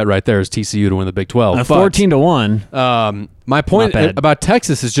value bet right there is TCU to win the Big 12. 14-1. My point about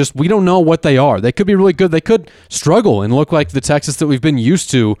Texas is just we don't know what they are. They could be really good. They could struggle and look like the Texas that we've been used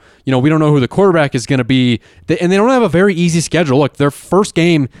to. We don't know who the quarterback is going to be. And they don't have a very easy schedule. Look, their first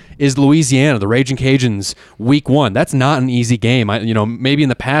game is Louisiana, the Raging Cajuns, week 1. That's not an easy game. Maybe in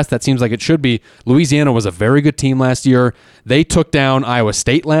the past that seems like it should be. Louisiana was a very good team last year. They took down Iowa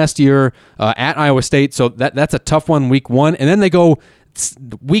State last year at Iowa State. So that's a tough one week 1. And then they go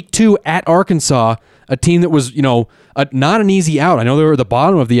week 2 at Arkansas, a team that was, not an easy out. I know they were at the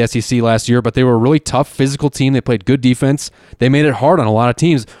bottom of the SEC last year, but they were a really tough physical team. They played good defense. They made it hard on a lot of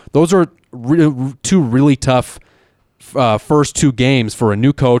teams. Those are two really tough first 2 games for a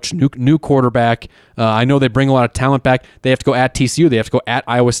new coach, new quarterback. I know they bring a lot of talent back. They have to go at TCU. They have to go at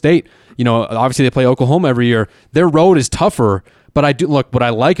Iowa State. Obviously they play Oklahoma every year. Their road is tougher. But what I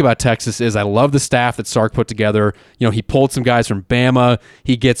like about Texas is I love the staff that Sark put together. He pulled some guys from Bama.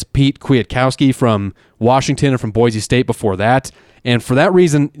 He gets Pete Kwiatkowski from Washington and from Boise State before that. And for that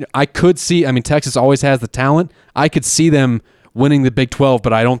reason, I could see, Texas always has the talent. I could see them winning the Big 12,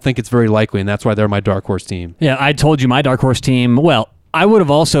 but I don't think it's very likely, and that's why they're my dark horse team. Yeah, I told you my dark horse team, I would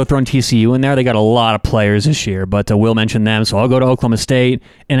have also thrown TCU in there. They got a lot of players this year, but Will mentioned them, so I'll go to Oklahoma State.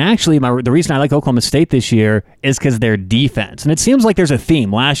 And actually, the reason I like Oklahoma State this year is because their defense. And it seems like there's a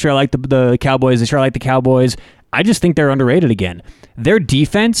theme. Last year I liked the Cowboys. This year I like the Cowboys. I just think they're underrated again. Their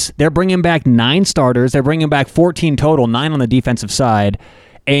defense, they're bringing back 9 starters. They're bringing back 14 total, 9 on the defensive side.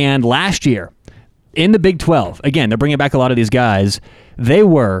 And last year, in the Big 12, again, they're bringing back a lot of these guys. They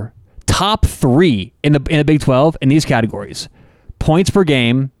were top 3 in the Big 12 in these categories. Points per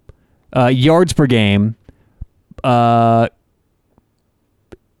game, yards per game,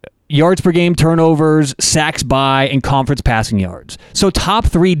 turnovers, sacks by, and conference passing yards. So top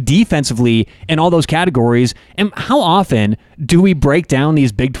 3 defensively in all those categories. And how often do we break down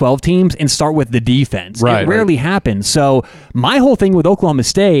these Big 12 teams and start with the defense? Right, it rarely happens. So my whole thing with Oklahoma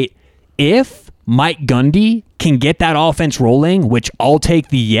State, if Mike Gundy can get that offense rolling, which I'll take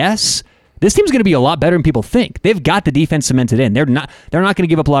the yes, this team's going to be a lot better than people think. They've got the defense cemented in. They're not going to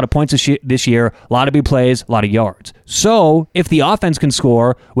give up a lot of points this year, a lot of big plays, a lot of yards. So if the offense can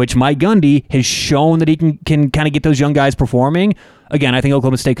score, which Mike Gundy has shown that he can kind of get those young guys performing, again, I think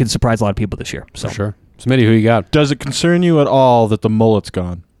Oklahoma State could surprise a lot of people this year. So. For sure. Smitty, who you got? Does it concern you at all that the mullet's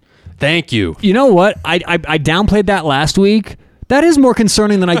gone? Thank you. You know what? I downplayed that last week. That is more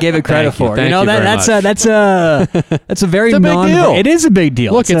concerning than I gave it credit for. Thank you that's a very big deal. It is a big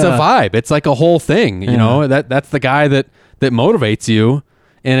deal. Look, it's a vibe. It's like a whole thing. That's the guy that motivates you.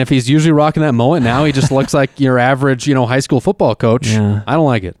 And if he's usually rocking that mullet now, he just looks like your average, high school football coach. Yeah. I don't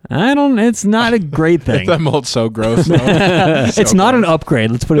like it. It's not a great thing. That mullet's so gross. It's not an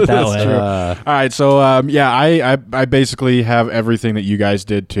upgrade. Let's put it that way. True. All right. So, I basically have everything that you guys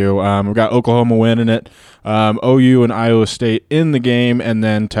did too. We've got Oklahoma winning it. OU and Iowa State in the game, and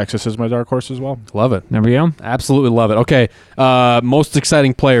then Texas is my dark horse as well. Love it. There we go. Absolutely love it. Okay, most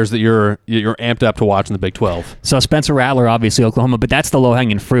exciting players that you're amped up to watch in the Big 12. So Spencer Rattler, obviously Oklahoma, but that's the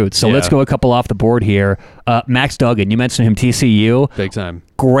low-hanging fruit. So let's go a couple off the board here. Max Duggan, you mentioned him, TCU. Big time.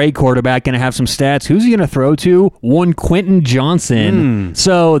 Great quarterback, going to have some stats. Who's he going to throw to? One Quentin Johnson.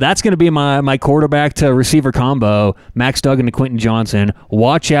 So that's going to be my quarterback to receiver combo, Max Duggan to Quentin Johnson.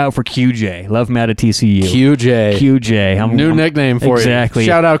 Watch out for QJ. Love him out of TCU. QJ. New nickname for exactly. you.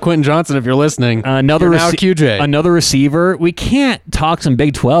 Shout out Quentin Johnson if you're listening. Another QJ. Another receiver. We can't talk some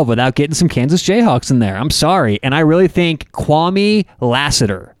Big 12 without getting some Kansas Jayhawks in there. I'm sorry. And I really think Kwame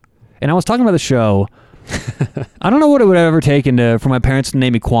Lassiter. And I was talking about the show. I don't know what it would have ever taken for my parents to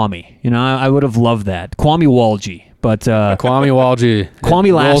name me Kwame. I would have loved that. Kwame Walji. But Kwame Walji.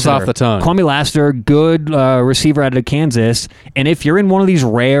 Kwame Lassiter rolls off the tongue. Kwame Lassiter, good receiver out of Kansas. And if you're in one of these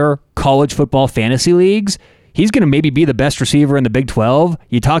rare college football fantasy leagues, he's going to maybe be the best receiver in the Big 12.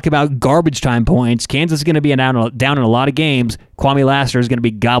 You talk about garbage time points. Kansas is going to be down in a lot of games. Kwame Lassiter is going to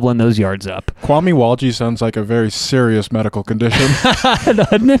be gobbling those yards up. Kwame Walji sounds like a very serious medical condition.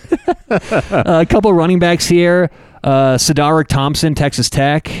 Doesn't it? A couple running backs here. Sadaric Thompson, Texas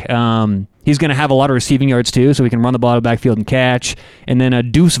Tech. He's going to have a lot of receiving yards too, so he can run the ball out of the backfield and catch. And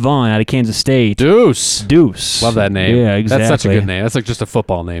then Deuce Vaughn out of Kansas State. Deuce. Love that name. Yeah, exactly. That's such a good name. That's like just a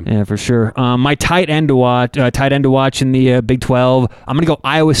football name. Yeah, for sure. My tight end to watch in the Big 12. I'm going to go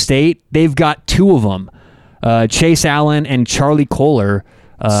Iowa State. They've got two of them, Chase Allen and Charlie Kohler.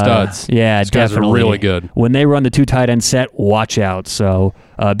 Studs. Yeah, These guys definitely. are really good. When they run the two tight end set, watch out. So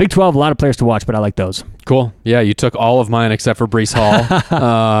Big 12, a lot of players to watch, but I like those. Cool. Yeah, you took all of mine except for Breece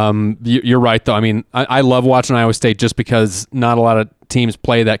Hall. You're right, though. I mean, I love watching Iowa State just because not a lot of teams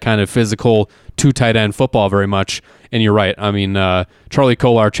play that kind of physical two tight end football very much. And you're right. I mean, Charlie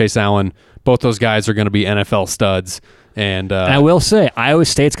Kohler, Chase Allen, both those guys are going to be NFL studs. And I will say, Iowa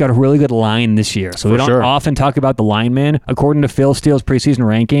State's got a really good line this year. So we don't often talk about the linemen. According to Phil Steele's preseason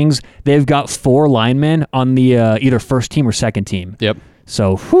rankings, they've got 4 linemen on the either first team or second team. Yep.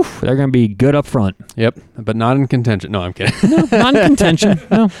 So they're going to be good up front. Yep, but not in contention. No, I'm kidding. No, not in contention.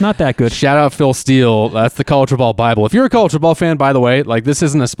 No, not that good. Shout out Phil Steele. That's the College Football Bible. If you're a college football fan, by the way, like this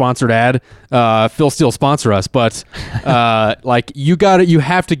isn't a sponsored ad. Phil Steele sponsor us, but like you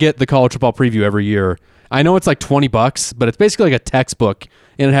have to get the College Football Preview every year. I know it's like $20, but it's basically like a textbook,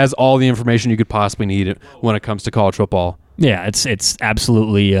 and it has all the information you could possibly need when it comes to college football. Yeah, it's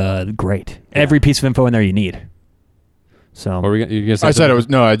absolutely great. Yeah. Every piece of info in there you need. So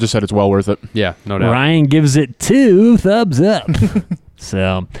I just said it's well worth it. Yeah, no doubt. Ryan gives it 2 thumbs up. So,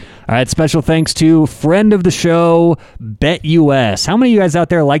 all right, special thanks to friend of the show, BetUS. How many of you guys out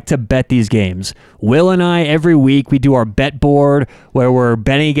there like to bet these games? Will and I, every week, we do our bet board where we're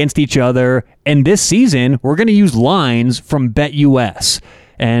betting against each other. And this season, we're going to use lines from BetUS.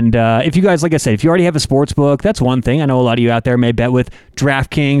 And if you guys, like I said, if you already have a sports book, that's one thing. I know a lot of you out there may bet with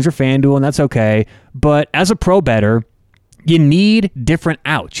DraftKings or FanDuel, and that's okay. But as a pro bettor, you need different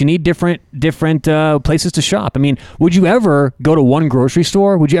outs. You need different places to shop. I mean, would you ever go to one grocery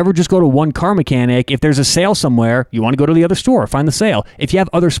store? Would you ever just go to one car mechanic? If there's a sale somewhere, you want to go to the other store, find the sale. If you have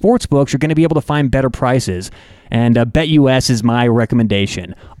other sports books, you're going to be able to find better prices. And BetUS is my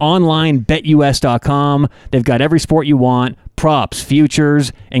recommendation. Online, BetUS.com. They've got every sport you want, props,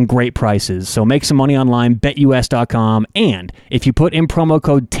 futures, and great prices. So make some money online, BetUS.com. And if you put in promo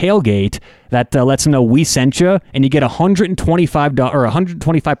code TAILGATE, that lets them know we sent you, and you get $125 or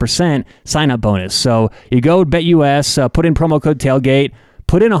 125% sign-up bonus. So you go to BetUS, put in promo code TAILGATE,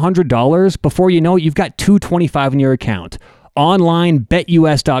 put in $100. Before you know it, you've got $225 in your account. Online,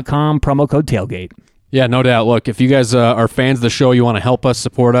 BetUS.com, promo code TAILGATE. Yeah, no doubt. Look, if you guys are fans of the show, you want to help us,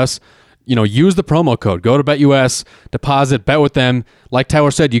 support us, use the promo code. Go to BetUS, deposit, bet with them. Like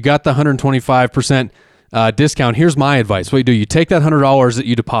Tyler said, you got the 125% discount. Here's my advice. What you do, you take that $100 that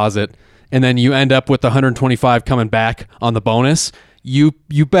you deposit, and then you end up with the $125 coming back on the bonus. You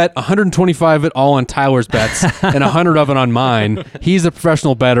bet $125 of it all on Tyler's bets and $100 of it on mine. He's a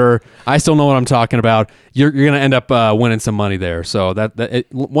professional bettor. I still know what I'm talking about. You're going to end up winning some money there. So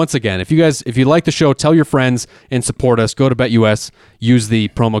once again, if you like the show, tell your friends and support us. Go to BetUS. Use the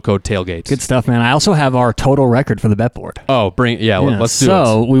promo code TAILGATE. Good stuff, man. I also have our total record for the bet board. Oh, let's do it.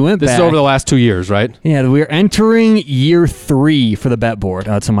 So we went back. This is over the llast 2 years, right? Yeah, we're entering year 3 for the bet board.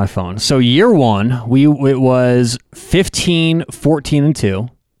 It's on my phone. So year 1, it was 15, 14, and 2.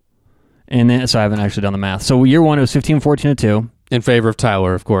 And then, so I haven't actually done the math. So year 1, it was 15, 14, and 2. In favor of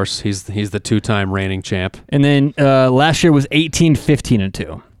Tyler, of course. He's the 2-time reigning champ. And then last year was 18, 15, and 2.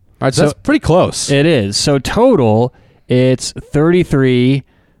 All right, so that's pretty close. It is. So total, it's 33,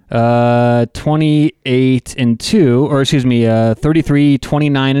 28, and 2, or excuse me, 33,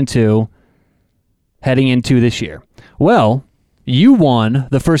 29, and 2 heading into this year. Well, you won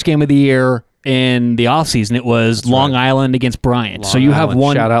the first game of the year in the offseason. It was Long Island against Bryant. So you have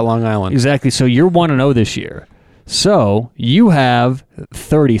one. Shout out Long Island. Exactly. So you're 1-0 this year. So you have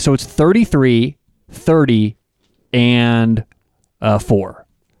 30. So it's 33, 30, and 4.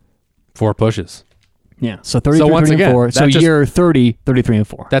 4 pushes. Yeah. So 33, once 30, again, and 4. So you're 30, 33, and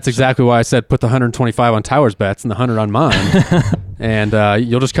 4. That's exactly why I said put the 125 on Tyler's bets and the 100 on mine. And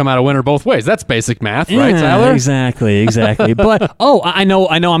you'll just come out a winner both ways. That's basic math, right, Tyler? Exactly. But, I know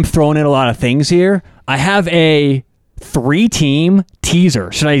I'm throwing in a lot of things here. I have a 3-team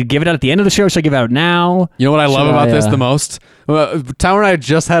teaser. Should I give it out at the end of the show? Should I give it out now? You know what I love about this the most? Tyler and I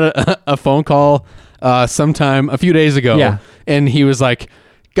just had a phone call sometime a few days ago. Yeah. And he was like,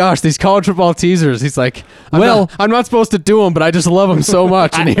 gosh, these college football teasers. He's like, I'm not supposed to do them, but I just love them so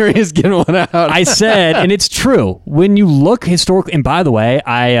much. And here he is getting one out. I said, and it's true. When you look historically, and by the way,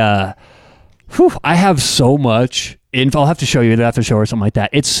 I have so much info. I'll have to show you that after show or something like that.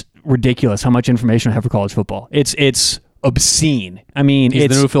 It's ridiculous how much information I have for college football. It's obscene. I mean, He's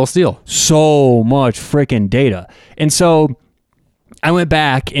it's the new Phil Steele. so much freaking data. And so I went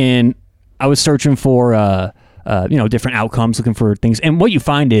back and I was searching for different outcomes, looking for things. And what you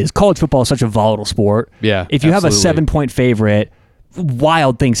find is college football is such a volatile sport. Yeah, if you absolutely. have a 7-point favorite,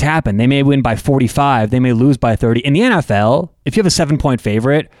 wild things happen. They may win by 45. They may lose by 30. In the NFL, if you have a 7-point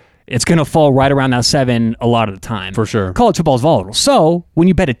favorite, it's going to fall right around that 7 a lot of the time. For sure. College football is volatile. So when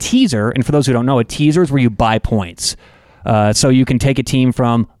you bet a teaser, and for those who don't know, a teaser is where you buy points. So you can take a team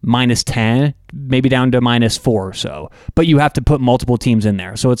from -10, maybe down to -4 or so. But you have to put multiple teams in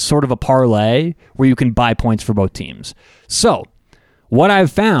there. So it's sort of a parlay where you can buy points for both teams. So what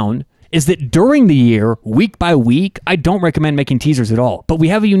I've found is that during the year, week by week, I don't recommend making teasers at all. But we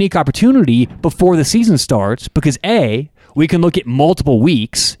have a unique opportunity before the season starts because A, we can look at multiple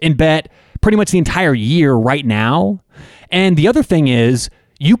weeks and bet pretty much the entire year right now. And the other thing is,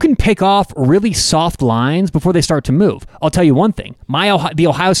 you can pick off really soft lines before they start to move. I'll tell you one thing. The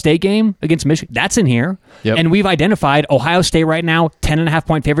Ohio State game against Michigan, that's in here. Yep. And we've identified Ohio State right now,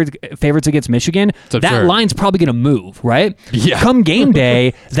 10.5-point favorites against Michigan. That line's probably going to move, right? Yeah. Come game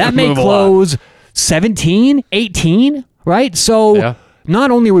day, that may close 17, 18, right? So... Yeah.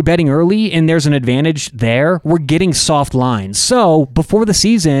 Not only are we betting early and there's an advantage there, we're getting soft lines. So before the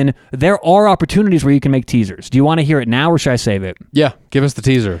season, there are opportunities where you can make teasers. Do you want to hear it now or should I save it? Yeah, give us the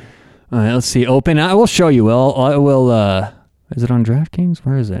teaser. All right, let's see. Open. I will show you, Will. I will. Is it on DraftKings?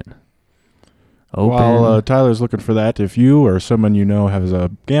 Where is it? Open. While Tyler's looking for that, if you or someone you know has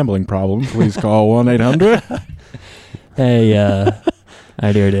a gambling problem, please call 1-800. Hey, all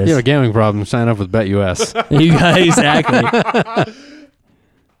right, here it is. You have a gambling problem, sign up with BetUS. Exactly.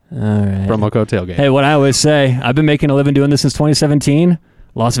 All right. Promo code tailgate. Hey, what I always say, I've been making a living doing this since 2017.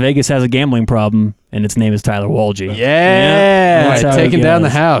 Las Vegas has a gambling problem, and its name is Tyler Walgie. Yeah. That's how it Taking down the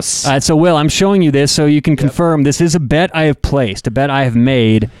goes. house. All right, so Will, I'm showing you this so you can confirm this is a bet I have placed, a bet I have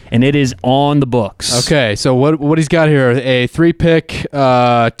made, and it is on the books. Okay, so what he's got here, a 3-pick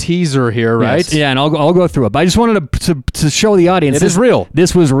teaser here, right? Yes. Yeah, and I'll go through it. But I just wanted to show the audience. It is real.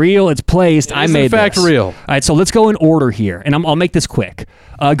 This was real. It's placed. I made in fact this. real. All right, so let's go in order here, and I'll make this quick.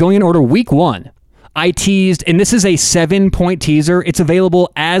 Going in order, week 1. I teased, and this is a 7-point teaser. It's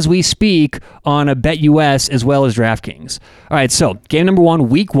available as we speak on a BetUS as well as DraftKings. All right, so game number 1,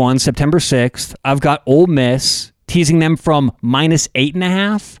 week 1, September 6th. I've got Ole Miss teasing them from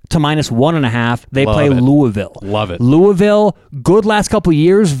 -8.5 to -1.5. They play Louisville. Love it. Louisville, good last couple of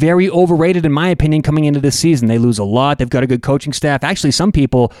years, very overrated in my opinion coming into this season. They lose a lot. They've got a good coaching staff. Actually, some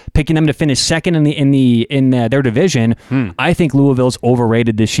people picking them to finish second in their division. I think Louisville's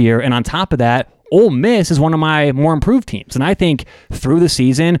overrated this year. And on top of that, Ole Miss is one of my more improved teams. And I think through the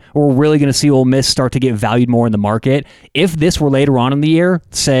season, we're really going to see Ole Miss start to get valued more in the market. If this were later on in the year,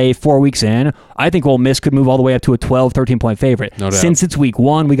 say 4 weeks in, I think Ole Miss could move all the way up to a 12, 13-point favorite. No doubt. Since it's week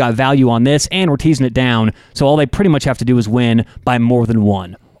 1, we got value on this, and we're teasing it down. So all they pretty much have to do is win by more than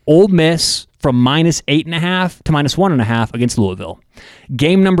 1. Ole Miss from -8.5 to -1.5 against Louisville.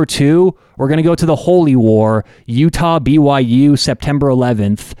 Game number 2, we're going to go to the Holy War, Utah-BYU, September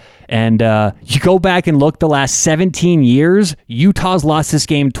 11th. And you go back and look the last 17 years, Utah's lost this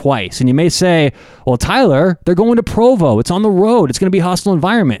game twice. And you may say, well, Tyler, they're going to Provo. It's on the road. It's going to be a hostile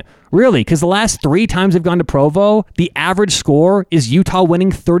environment. Really, because the last 3 times they've gone to Provo, the average score is Utah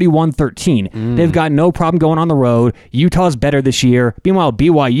winning 31-13. They've got no problem going on the road. Utah's better this year. Meanwhile,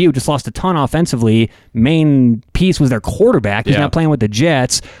 BYU just lost a ton offensively. Main piece was their quarterback. He's not playing with the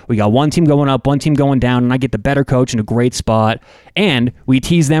Jets. We got one team going up, one team going down, and I get the better coach in a great spot. And we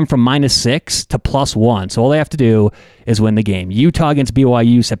tease them from -6 to +1. So all they have to do is win the game. Utah against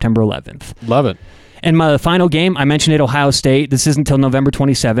BYU, September 11th. Love it. And my final game, I mentioned it, Ohio State. This isn't until November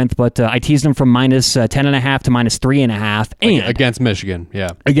 27th, but I teased them from -10.5 to -3.5. And Against Michigan, yeah.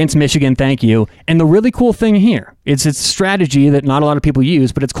 against Michigan, thank you. And the really cool thing here, it's a strategy that not a lot of people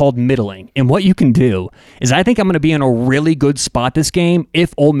use, but it's called middling. And what you can do is I think I'm going to be in a really good spot this game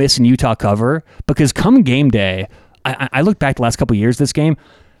if Ole Miss and Utah cover, because come game day, I look back the last couple of years this game,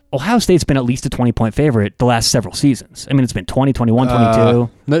 Ohio State's been at least a 20-point favorite the last several seasons. I mean, it's been 20, 21,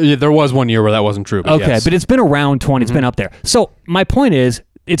 22. There was one year where that wasn't true. But Okay, yes. but it's been around 20. It's been up there. So my point is,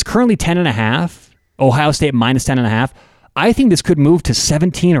 it's currently 10.5. Ohio State -10.5. I think this could move to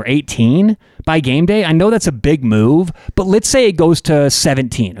 17 or 18 by game day. I know that's a big move, but let's say it goes to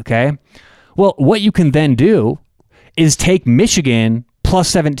 17, okay? Well, what you can then do is take Michigan plus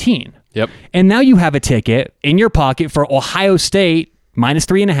 17. Yep. And now you have a ticket in your pocket for Ohio State minus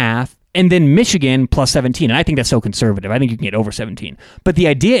 3.5, and then Michigan plus 17. And I think that's so conservative. I think you can get over 17. But the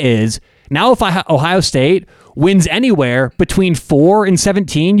idea is, now if Ohio State wins anywhere between 4 and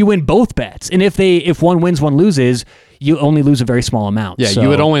 17, you win both bets. And if one wins, one loses, you only lose a very small amount. Yeah, you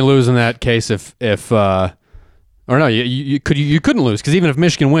would only lose in that case if or no, you couldn't lose, because even if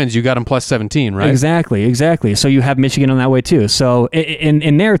Michigan wins, you got them plus 17, right? Exactly. So you have Michigan on that way too. So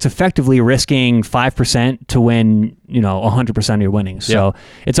in there, it's effectively risking 5% to win, 100% of your winnings. So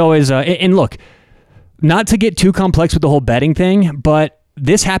it's always and look, not to get too complex with the whole betting thing, but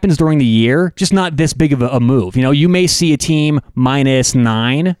this happens during the year, just not this big of a move. You may see a team minus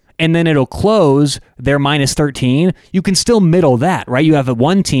 9. And then it'll close their minus 13. You can still middle that, right? You have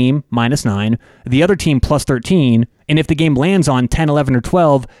one team minus 9, the other team plus 13, and if the game lands on 10, 11, or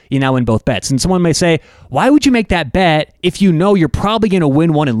 12, you now win both bets. And someone may say, why would you make that bet if you know you're probably going to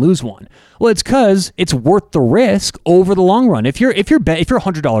win one and lose one? Well, it's because it's worth the risk over the long run. If you're a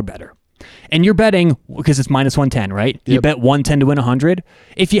 $100 bettor, and you're betting, because it's minus 110, right? Yep. You bet 110 to win 100.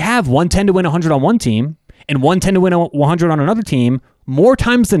 If you have 110 to win 100 on one team, and 110 to win 100 on another team, more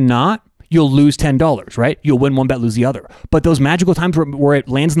times than not, you'll lose $10, right? You'll win one bet, lose the other. But those magical times where it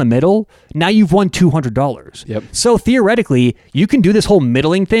lands in the middle, now you've won $200. Yep. So theoretically, you can do this whole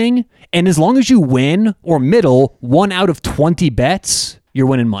middling thing, and as long as you win or middle 1 out of 20 bets, you're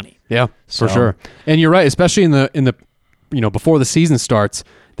winning money. Yeah, for sure. And you're right, especially in the before the season starts,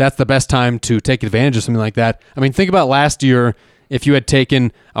 that's the best time to take advantage of something like that. I mean, think about last year. If you had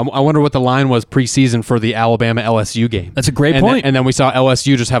taken, I wonder what the line was preseason for the Alabama-LSU game. That's a great point. And then we saw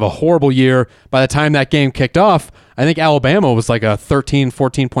LSU just have a horrible year. By the time that game kicked off, I think Alabama was like a 13,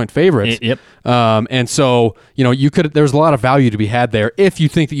 14-point favorite. Yep. And so, there's a lot of value to be had there if you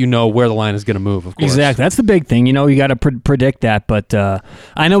think that you know where the line is going to move, of course. Exactly. That's the big thing. You got to predict that. But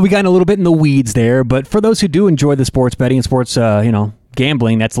I know we got a little bit in the weeds there. But for those who do enjoy the sports betting and sports,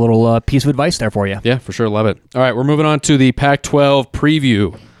 gambling, that's a little piece of advice there for you. Yeah, for sure. Love it. All right, we're moving on to the Pac-12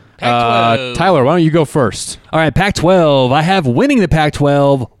 preview. Pac-12. Tyler, why don't you go first? All right, Pac-12. I have winning the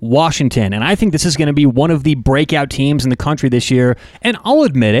Pac-12, Washington, and I think this is going to be one of the breakout teams in the country this year. And I'll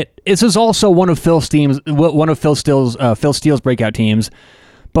admit it, this is also one of Phil Steele's breakout teams.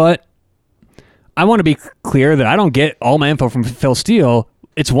 But I want to be clear that I don't get all my info from Phil Steele.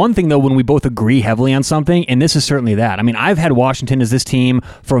 It's one thing, though, when we both agree heavily on something, and this is certainly that. I mean, I've had Washington as this team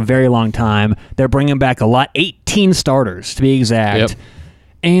for a very long time. They're bringing back a lot, 18 starters to be exact. Yep.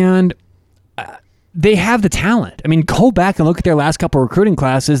 And they have the talent. I mean, go back and look at their last couple of recruiting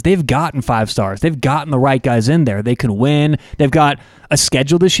classes. They've gotten 5 stars. They've gotten the right guys in there. They can win. They've got a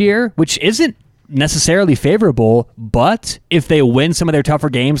schedule this year, which isn't necessarily favorable, but if they win some of their tougher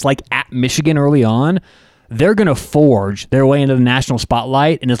games, like at Michigan early on, they're going to forge their way into the national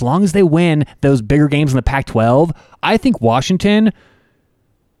spotlight. And as long as they win those bigger games in the Pac-12, I think Washington,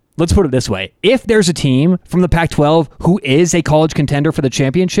 let's put it this way. If there's a team from the Pac-12 who is a college contender for the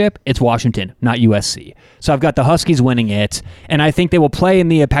championship, it's Washington, not USC. So I've got the Huskies winning it, and I think they will play in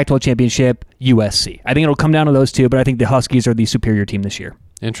the Pac-12 championship, USC. I think it'll come down to those two, but I think the Huskies are the superior team this year.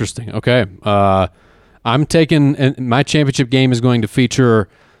 Interesting. Okay. I'm taking, my championship game is going to feature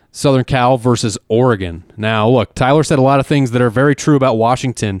Southern Cal versus Oregon. Now, look, Tyler said a lot of things that are very true about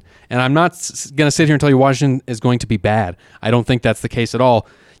Washington, and I'm not going to sit here and tell you Washington is going to be bad. I don't think that's the case at all.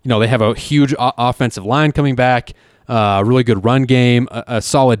 They have a huge offensive line coming back, a really good run game, a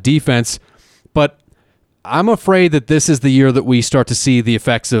solid defense, but I'm afraid that this is the year that we start to see the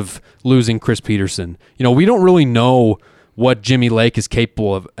effects of losing Chris Peterson. We don't really know what Jimmy Lake is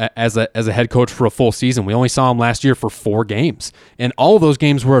capable of as a head coach for a full season. We only saw him last year for 4 games, and all of those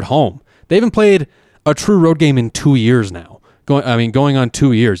games were at home. They haven't played a true road game in 2 years now. Going on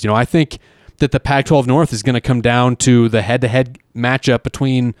 2 years. I think that the Pac-12 North is going to come down to the head-to-head matchup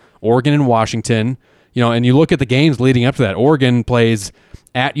between Oregon and Washington. And you look at the games leading up to that. Oregon plays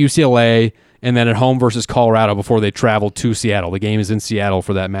at UCLA and then at home versus Colorado before they travel to Seattle. The game is in Seattle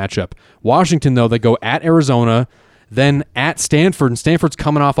for that matchup. Washington, though, they go at Arizona, then at Stanford, and Stanford's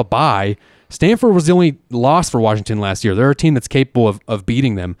coming off a bye. Stanford was the only loss for Washington last year. They're a team that's capable of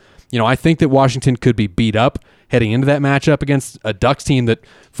beating them. I think that Washington could be beat up heading into that matchup against a Ducks team that,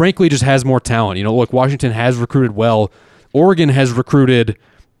 frankly, just has more talent. Look, Washington has recruited well. Oregon has recruited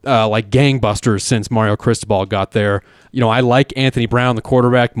like gangbusters since Mario Cristobal got there. I like Anthony Brown, the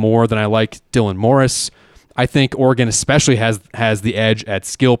quarterback, more than I like Dylan Morris. I think Oregon especially has the edge at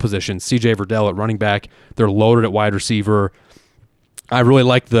skill positions. CJ Verdell at running back. They're loaded at wide receiver. I really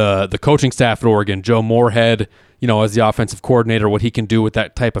like the coaching staff at Oregon. Joe Moorhead, as the offensive coordinator, what he can do with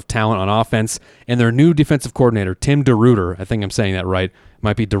that type of talent on offense. And their new defensive coordinator, Tim DeRuyter, I think I'm saying that right.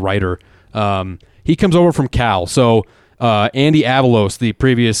 Might be DeRuyter. He comes over from Cal. So Andy Avalos, the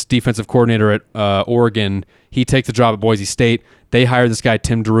previous defensive coordinator at Oregon, he takes the job at Boise State. They hired this guy,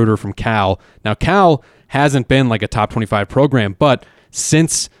 Tim DeRuyter, from Cal. Now, Cal hasn't been like a top 25 program, but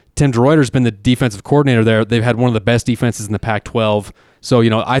since Tim DeRuyter's been the defensive coordinator there, they've had one of the best defenses in the Pac-12. So,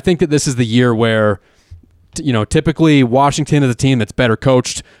 I think that this is the year where, typically Washington is a team that's better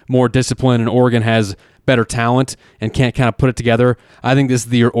coached, more disciplined, and Oregon has better talent and can't kind of put it together. I think this is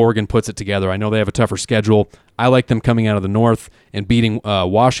the year Oregon puts it together. I know they have a tougher schedule. I like them coming out of the North and beating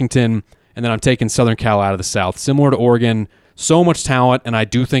Washington, and then I'm taking Southern Cal out of the South. Similar to Oregon, so much talent, and I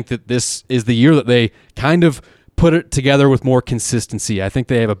do think that this is the year that they kind of put it together with more consistency. I think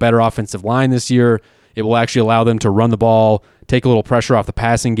they have a better offensive line this year. It will actually allow them to run the ball, take a little pressure off the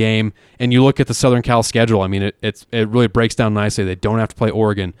passing game. And you look at the Southern Cal schedule, I mean, it really breaks down nicely. They don't have to play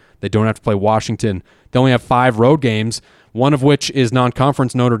Oregon. They don't have to play Washington. They only have 5 road games, one of which is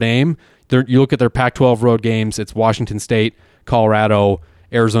non-conference Notre Dame. You look at their Pac-12 road games, it's Washington State, Colorado,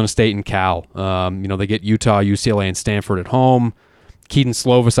 Arizona State, and Cal. They get Utah, UCLA, and Stanford at home. Keaton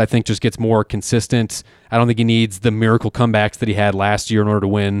Slovis, I think, just gets more consistent. I don't think he needs the miracle comebacks that he had last year in order to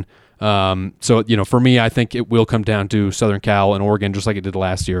win. So, for me, I think it will come down to Southern Cal and Oregon, just like it did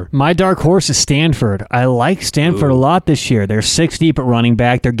last year. My dark horse is Stanford. I like Stanford a lot this year. They're 6 deep at running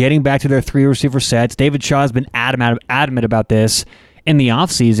back. They're getting back to their 3 receiver sets. David Shaw has been adamant about this in the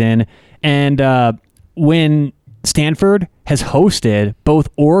offseason. And when Stanford has hosted both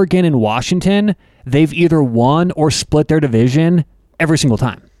Oregon and Washington, they've either won or split their division every single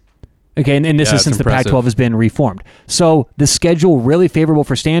time. Okay, and this is since the Pac-12 has been reformed. So the schedule really favorable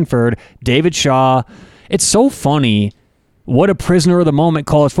for Stanford. David Shaw, it's so funny what a prisoner of the moment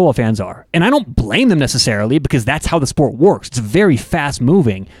college football fans are. And I don't blame them necessarily because that's how the sport works. It's very fast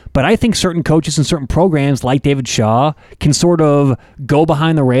moving. But I think certain coaches and certain programs like David Shaw can sort of go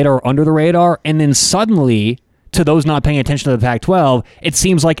behind the radar or under the radar, and then suddenly, to those not paying attention to the Pac-12, it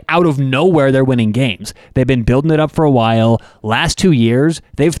seems like out of nowhere they're winning games. They've been building it up for a while. Last 2 years,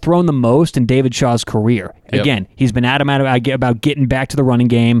 they've thrown the most in David Shaw's career. Yep. Again, he's been adamant about getting back to the running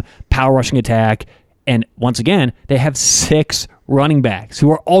game, power rushing attack, and once again, they have 6 running backs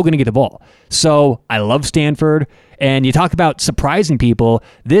who are all going to get the ball. So I love Stanford, and you talk about surprising people.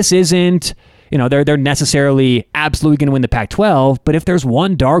 This isn't... they're necessarily absolutely going to win the Pac-12, but if there's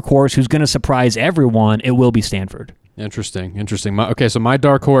one dark horse who's going to surprise everyone, it will be Stanford. Interesting. So my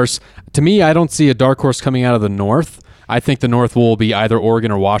dark horse, to me, I don't see a dark horse coming out of the North. I think the North will be either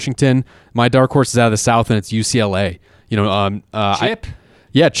Oregon or Washington. My dark horse is out of the South, and it's UCLA. Chip?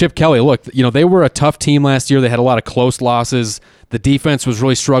 Chip Kelly. Look, they were a tough team last year. They had a lot of close losses. The defense was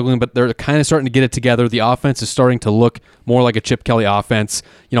really struggling, but they're kind of starting to get it together. The offense is starting to look more like a Chip Kelly offense.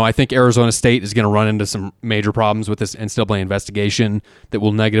 I think Arizona State is going to run into some major problems with this NCAA investigation that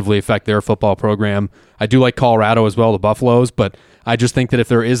will negatively affect their football program. I do like Colorado as well, the Buffaloes, but I just think that if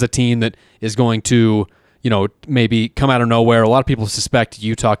there is a team that is going to, maybe come out of nowhere, a lot of people suspect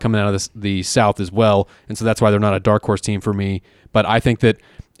Utah coming out of the South as well, and so that's why they're not a dark horse team for me. But I think that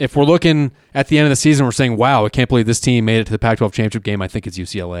if we're looking at the end of the season, we're saying, wow, I can't believe this team made it to the Pac-12 championship game, I think it's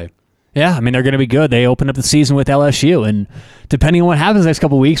UCLA. Yeah, they're going to be good. They opened up the season with LSU, and depending on what happens next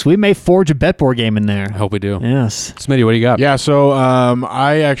couple of weeks, we may forge a bet board game in there. I hope we do. Yes. Smitty, what do you got? Yeah, so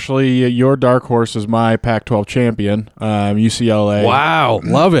I actually, your dark horse is my Pac-12 champion, UCLA. Wow,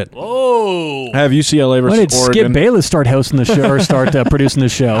 love it. Whoa. I have UCLA versus When did Oregon. Skip Bayless start hosting the show or start producing the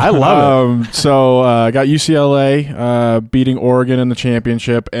show? I love it. So I got UCLA beating Oregon in the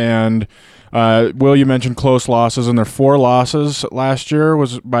championship, and Will, you mentioned close losses, and their 4 losses last year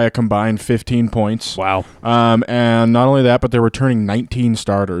was by a combined 15 points. Wow. And not only that, but they're returning 19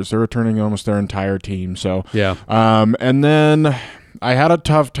 starters. They're returning almost their entire team. So yeah. And then I had a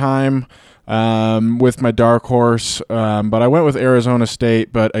tough time with my dark horse, but I went with Arizona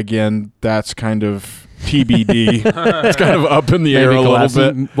State. But again, that's kind of TBD. It's kind of up in the air a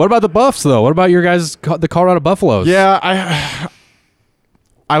little bit. What about the Buffs, though? What about your guys, the Colorado Buffaloes? Yeah,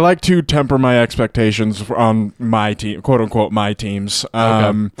 I like to temper my expectations on my team, quote unquote, my teams.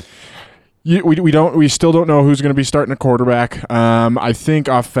 Okay. We still don't know who's going to be starting a quarterback. I think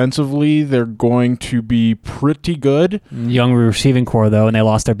offensively they're going to be pretty good. Young receiving core though, and they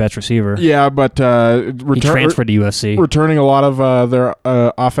lost their best receiver. Yeah, but he transferred to USC, returning a lot of their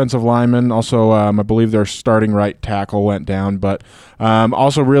offensive linemen. Also, I believe their starting right tackle went down. But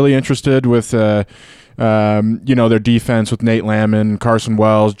also really interested with Their defense with Nate Lamb, Carson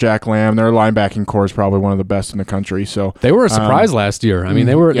Wells, Jack Lamb, their linebacking core is probably one of the best in the country. So they were a surprise last year. I mean,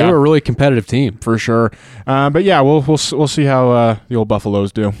 they were a really competitive team for sure. But yeah, we'll see how the old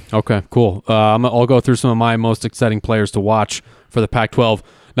Buffaloes do. Okay, cool. I'll go through some of my most exciting players to watch for the Pac-12.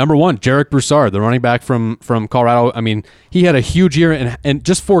 Number 1, Jarek Broussard, the running back from Colorado. I mean, he had a huge year in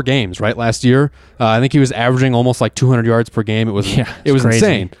just 4 games, right, last year. I think he was averaging almost like 200 yards per game. It was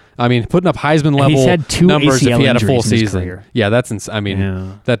insane. I mean, putting up Heisman level numbers ACL if he had a full season. Yeah, that's insane. I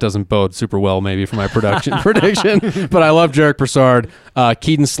mean, that doesn't bode super well maybe for my prediction. But I love Jarek Broussard.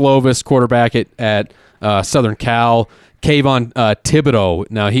 Keaton Slovis, quarterback at Southern Cal. Kayvon Thibodeau.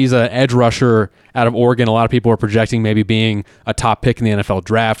 Now, he's an edge rusher out of Oregon. A lot of people are projecting maybe being a top pick in the NFL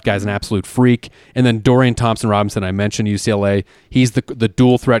draft. Guy's an absolute freak. And then Dorian Thompson-Robinson, I mentioned UCLA. He's the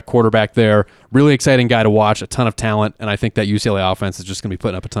dual threat quarterback there. Really exciting guy to watch, a ton of talent, and I think that UCLA offense is just going to be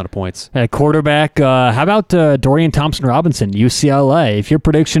putting up a ton of points. Quarterback, how about Dorian Thompson-Robinson, UCLA? If your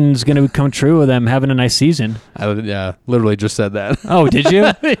prediction is going to come true of them having a nice season. I literally just said that. Oh, did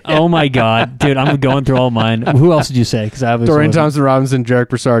you? Yeah. Oh, my God. Dude, I'm going through all mine. Who else did you say? Dorian Thompson-Robinson, Jarek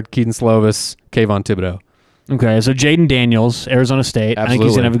Broussard, Keaton Slovis, Kayvon Thibodeau. Okay, so Jaden Daniels, Arizona State. Absolutely. I think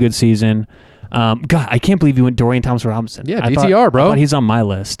he's going to have a good season. God, I can't believe you went Dorian Thompson-Robinson. Yeah, DTR, bro. I thought he's on my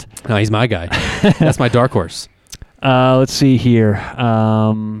list. No, he's my guy. That's my dark horse. Let's see here.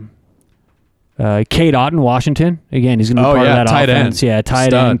 Cade Otton, Washington. Again, he's going to be part of that tight offense. End. Yeah,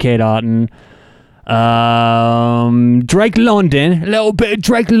 tight end, Cade Otton. Drake London, a little bit of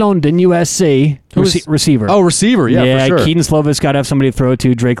Drake London, USC. Receiver. Oh, receiver, yeah, for sure. Keaton Slovis got to have somebody to throw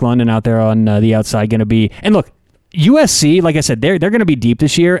to. Drake London out there on the outside going to be. And look, USC, like I said, they're going to be deep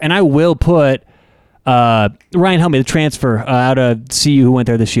this year, and I will put Ryan Helmy, the transfer out of CU who went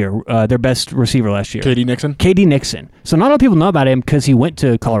there this year, their best receiver last year. KD Nixon. KD Nixon. So not a lot of people know about him because he went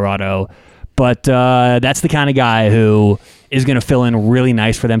to Colorado, but that's the kind of guy who is going to fill in really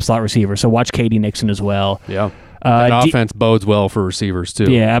nice for them slot receiver. So watch KD Nixon as well. Yeah. That offense bodes well for receivers,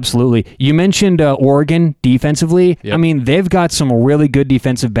 too. Yeah, absolutely. You mentioned Oregon defensively. Yep. I mean, they've got some really good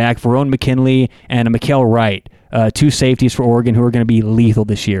defensive back, Verone McKinley and Mikael Wright, 2 safeties for Oregon who are going to be lethal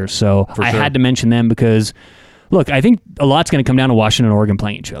this year. So I had to mention them because, look, I think a lot's going to come down to Washington and Oregon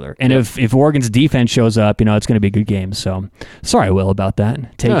playing each other. And if Oregon's defense shows up, it's going to be a good game. So sorry, Will, about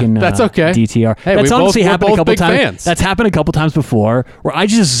that. Taking that's okay. DTR. Hey, that's honestly happened a couple times. Fans. That's happened a couple times before where I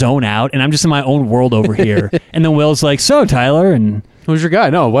just zone out and I'm just in my own world over here. And then Will's like, "So, Tyler," and who's your guy?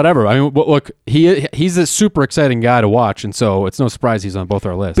 No, whatever. I mean, look, he's a super exciting guy to watch, and so it's no surprise he's on both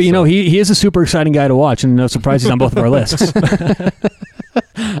our lists. But he is a super exciting guy to watch, and no surprise he's on both of our lists.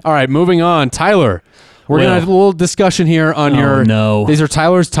 All right, moving on. Tyler, we're going to have a little discussion here on These are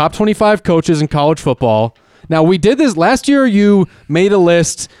Tyler's top 25 coaches in college football. Now, we did this last year. You made a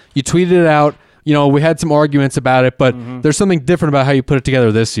list. You tweeted it out. We had some arguments about it, but there's something different about how you put it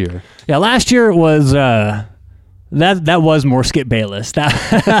together this year. Yeah, last year it was... That was more Skip Bayless.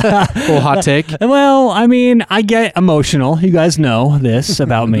 Little hot take. Well, I mean, I get emotional. You guys know this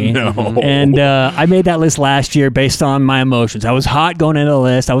about me. No. And I made that list last year based on my emotions. I was hot going into the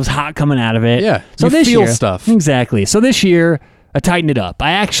list. I was hot coming out of it. Yeah. So this year, stuff. Exactly. So this year, I tightened it up.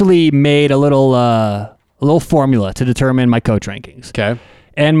 I actually made a little formula to determine my coach rankings. Okay.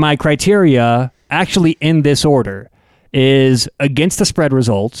 And my criteria, actually in this order, is against the spread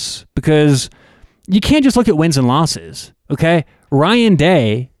results because you can't just look at wins and losses, okay? Ryan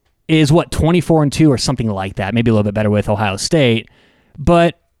Day is, 24-2 or something like that, maybe a little bit better with Ohio State,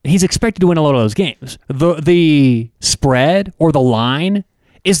 but he's expected to win a lot of those games. The spread or the line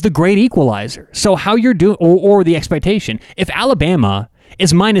is the great equalizer. So how you're doing, or the expectation. If Alabama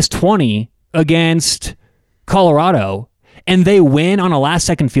is minus 20 against Colorado and they win on a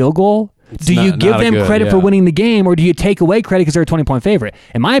last-second field goal, do you give them credit for winning the game, or do you take away credit because they're a 20-point favorite?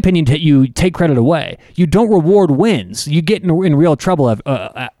 In my opinion, you take credit away. You don't reward wins. You get in real trouble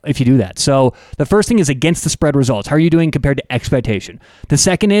if you do that. So the first thing is against the spread results. How are you doing compared to expectation? The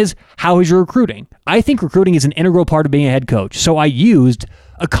second is, how is your recruiting? I think recruiting is an integral part of being a head coach. So I used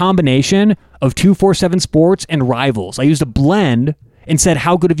a combination of 247 Sports and Rivals. I used a blend and said,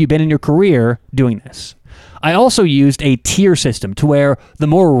 how good have you been in your career doing this? I also used a tier system to where the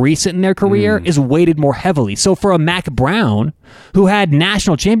more recent in their career is weighted more heavily. So for a Mac Brown, who had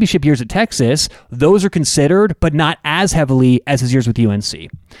national championship years at Texas, those are considered, but not as heavily as his years with UNC.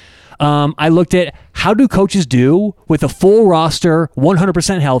 I looked at how do coaches do with a full roster,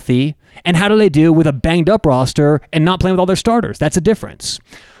 100% healthy, and how do they do with a banged up roster and not playing with all their starters? That's a difference.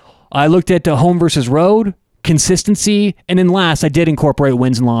 I looked at home versus road, consistency, and then last, I did incorporate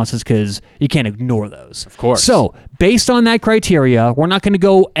wins and losses because you can't ignore those. Of course. So, based on that criteria, we're not going to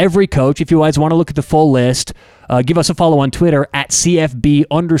go every coach. If you guys want to look at the full list, give us a follow on Twitter at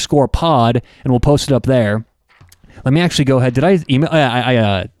CFB_pod, and we'll post it up there. Let me actually go ahead. Did I email?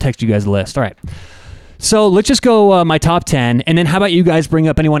 I text you guys the list. All right. So let's just go my top 10, and then how about you guys bring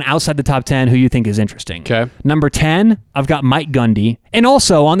up anyone outside the top 10 who you think is interesting? Okay. Number 10, I've got Mike Gundy. And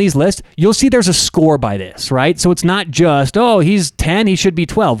also on these lists, you'll see there's a score by this, right? So it's not just, oh, he's 10, he should be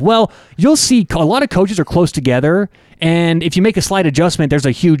 12. Well, you'll see a lot of coaches are close together, and if you make a slight adjustment, there's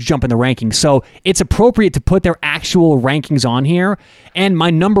a huge jump in the rankings. So it's appropriate to put their actual rankings on here. And my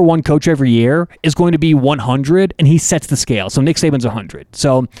number one coach every year is going to be 100, and he sets the scale. So Nick Saban's 100.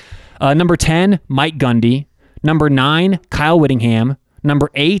 So number 10, Mike Gundy. Number 9, Kyle Whittingham.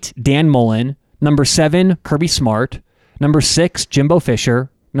 Number 8, Dan Mullen. Number 7, Kirby Smart. Number 6, Jimbo Fisher.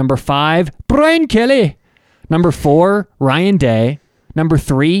 Number 5, Brian Kelly. Number 4, Ryan Day. Number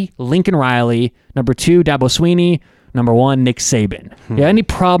 3, Lincoln Riley. Number 2, Dabo Swinney. Number 1, Nick Saban. Yeah, any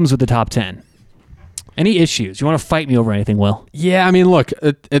problems with the top 10? Any issues? You want to fight me over anything, Will? Yeah, I mean, look,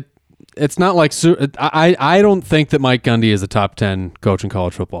 it's not like I don't think that Mike Gundy is a top 10 coach in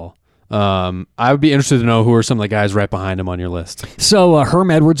college football. I would be interested to know who are some of the guys right behind him on your list. So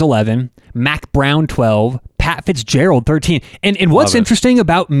Herm Edwards 11, Mac Brown 12, Pat Fitzgerald 13. And what's interesting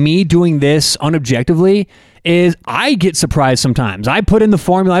about me doing this unobjectively is I get surprised sometimes. I put in the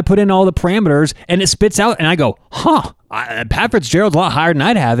formula, I put in all the parameters, and it spits out, and I go, Pat Fitzgerald's a lot higher than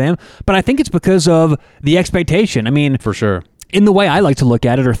I'd have him. But I think it's because of the expectation. I mean, for sure. In the way I like to look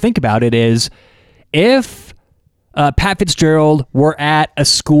at it or think about it is if Pat Fitzgerald were at a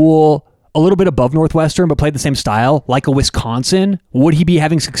school a little bit above Northwestern but played the same style, like a Wisconsin, would he be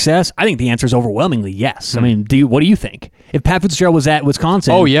having success? I think the answer is overwhelmingly yes. I mean, what do you think? If Pat Fitzgerald was at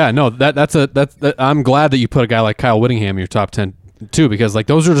Wisconsin... Oh, yeah. No, that's I'm glad that you put a guy like Kyle Whittingham in your top 10, too, because like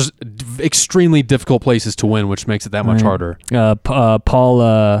those are just extremely difficult places to win, which makes it that much harder.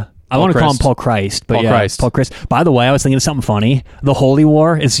 Paul... I want to call him Paul Christ, but Paul Christ. By the way, I was thinking of something funny. The Holy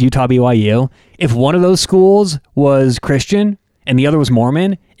War is Utah BYU. If one of those schools was Christian and the other was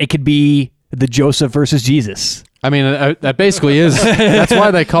Mormon, it could be the Joseph versus Jesus. I mean, that basically is. That's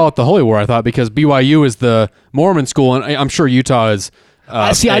why they call it the Holy War, I thought, because BYU is the Mormon school, and I'm sure Utah is.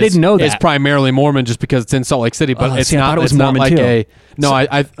 I didn't know that. It's primarily Mormon just because it's in Salt Lake City, but it's not. It's Mormon not like too.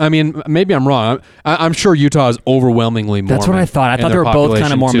 I mean, maybe I'm wrong. I'm sure Utah is overwhelmingly Mormon. That's what I thought. I thought they were both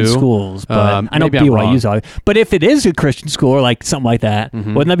kind of Mormon schools, but I know BYU's all. But if it is a Christian school or like something like that,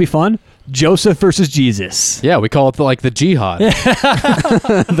 wouldn't that be fun? Joseph versus Jesus. Yeah, we call it the jihad,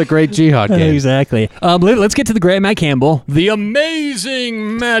 the great jihad game. Exactly. Let's get to the great Matt Campbell, the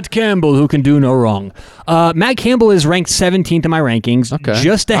amazing Matt Campbell, who can do no wrong. Matt Campbell is ranked 17th in my rankings. Okay,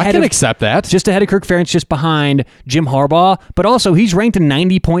 just ahead I can accept that. Just ahead of Kirk Ferentz, just behind Jim Harbaugh. But also, he's ranked a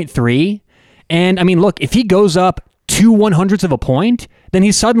 90.3. And I mean, look, if he goes up 2/100ths of a point, then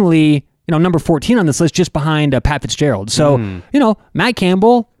he's suddenly number 14 on this list, just behind Pat Fitzgerald. So Matt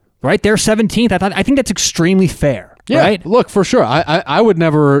Campbell. Right there, 17th. I think that's extremely fair. Yeah, right? Look, for sure. I would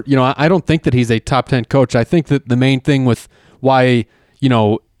never, I don't think that he's a top 10 coach. I think that the main thing with why,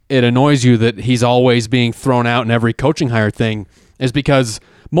 it annoys you that he's always being thrown out in every coaching hire thing is because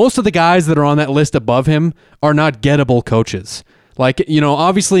most of the guys that are on that list above him are not gettable coaches. Like,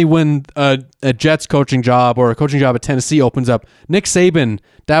 obviously when a Jets coaching job or a coaching job at Tennessee opens up, Nick Saban,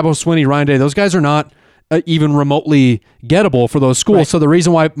 Dabo Swinney, Ryan Day, those guys are not even remotely gettable for those schools. Right. So the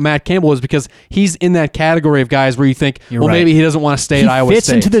reason why Matt Campbell is because he's in that category of guys where you think, maybe he doesn't want to stay at Iowa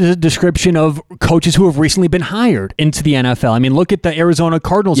State. He fits into the description of coaches who have recently been hired into the NFL. I mean, look at the Arizona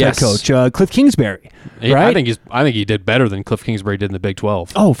Cardinals head coach, Cliff Kingsbury. Right? I think he did better than Cliff Kingsbury did in the Big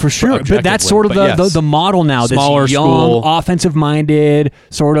 12. Oh, for sure. But that's sort of the model now. Smaller this young, school, offensive-minded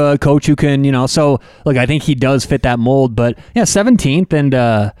sort of coach who can, So, look, I think he does fit that mold. But, 17th.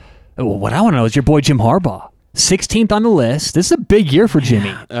 And what I want to know is your boy Jim Harbaugh. 16th on the list. This is a big year for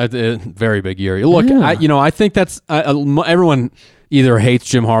Jimmy. Very big year. Look, I think that's everyone either hates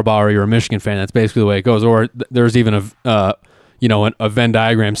Jim Harbaugh or you're a Michigan fan. That's basically the way it goes. Or there's even a Venn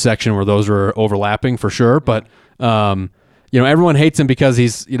diagram section where those are overlapping for sure. But everyone hates him because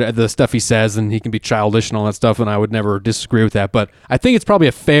he's the stuff he says and he can be childish and all that stuff. And I would never disagree with that. But I think it's probably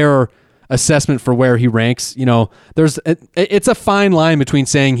a fair assessment for where he ranks. It's a fine line between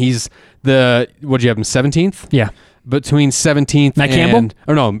saying he's what'd you have him 17th? Yeah. Between 17th Matt Campbell?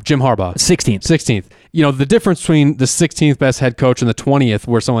 Or no, Jim Harbaugh. 16th. The difference between the 16th best head coach and the 20th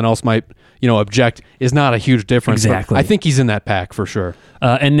where someone else might, object is not a huge difference. Exactly. I think he's in that pack for sure.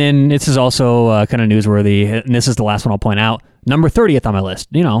 And then this is also kind of newsworthy, and this is the last one I'll point out. Number 30th on my list.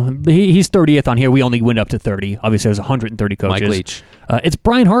 He's 30th on here. We only went up to 30. Obviously, there's 130 coaches. Mike Leach. It's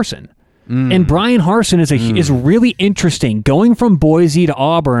Brian Harsin. And Brian Harsin is really interesting. Going from Boise to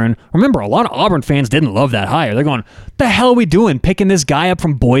Auburn. Remember, a lot of Auburn fans didn't love that hire. They're going, the hell are we doing? Picking this guy up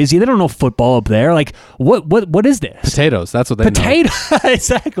from Boise? They don't know football up there. Like, what is this? Potatoes. That's what they know.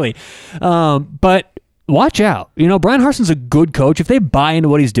 Exactly. But watch out. Brian Harsin's a good coach. If they buy into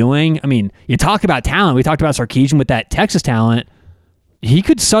what he's doing, I mean, you talk about talent. We talked about Sarkisian with that Texas talent. He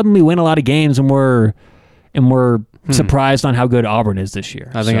could suddenly win a lot of games, and we're surprised on how good Auburn is this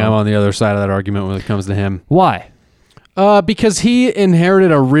year. I think I'm on the other side of that argument when it comes to him. Why? Because he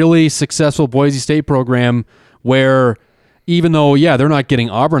inherited a really successful Boise State program where, even though they're not getting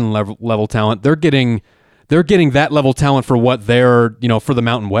Auburn level talent, they're getting that level talent for what they're for the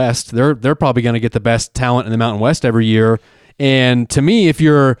Mountain West. They're probably going to get the best talent in the Mountain West every year. And to me, if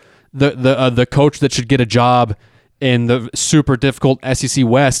you're the coach that should get a job in the super difficult SEC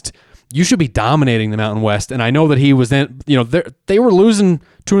West, you should be dominating the Mountain West. And I know that he was then, they were losing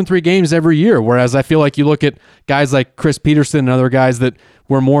 2 and 3 games every year. Whereas I feel like you look at guys like Chris Peterson and other guys that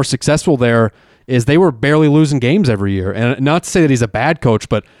were more successful there, is they were barely losing games every year. And not to say that he's a bad coach,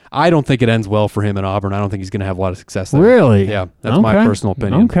 but I don't think it ends well for him in Auburn. I don't think he's going to have a lot of success there. Really? Yeah, that's my personal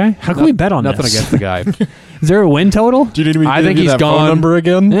opinion. Okay. How can we bet on nothing this? Nothing against the guy. Is there a win total? Do you need me to I think give you he's that gone. phone number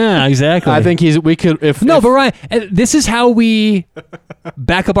again? Yeah, exactly. I think we could if but Ryan, this is how we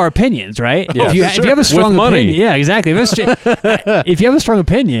back up our opinions, right? Yeah, if you have a strong with money. opinion, yeah, exactly. If you have a strong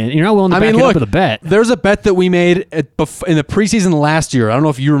opinion, you're not willing to back it up with a bet. There's a bet that we made in the preseason last year. I don't know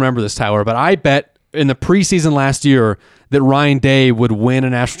if you remember this, Tyler, but I bet in the preseason last year that Ryan Day would win a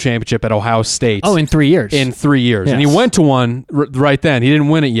national championship at Ohio State. Oh, in 3 years. In 3 years. Yes. And he went to one right then. He didn't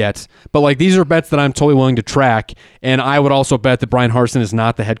win it yet. But these are bets that I'm totally willing to track. And I would also bet that Brian Harsin is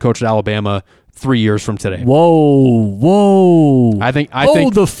not the head coach at Alabama 3 years from today. Whoa. I think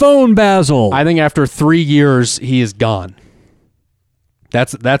the phone, Basil. I think after 3 years he is gone.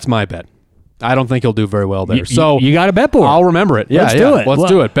 That's my bet. I don't think he'll do very well there. So you got a bet board. I'll remember it. Yeah, Let's do it. Let's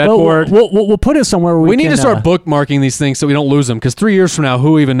do it. Bet board. We'll put it somewhere where we need to start bookmarking these things so we don't lose them. Because 3 years from now,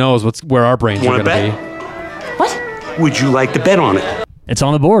 who even knows where our brains are going to be? What? Would you like to bet on it? It's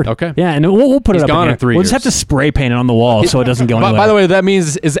on the board. Okay. Yeah, and we'll put it up gone in here. in 3 We'll years. just have to spray paint it on the wall so it doesn't go anywhere. By the way, that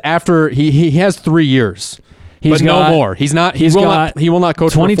means is after he has 3 years. But no more. He will not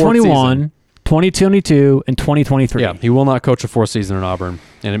coach 2021, 2022, and 2023. Yeah, he will not coach a 4th season in Auburn,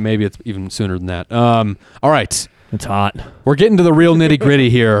 and maybe it's even sooner than that. All right. It's hot. We're getting to the real nitty-gritty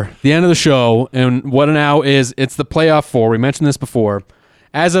here. The end of the show, and what now is it's the playoff 4. We mentioned this before.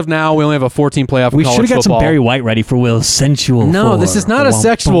 As of now, we only have a 14 playoff. We should have got some Barry White ready for Will's sensual. No, this is not a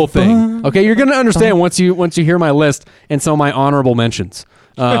sexual thing. Okay, you're going to understand once you hear my list and some of my honorable mentions.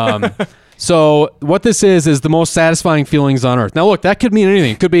 So what this is the most satisfying feelings on earth. Now, look, that could mean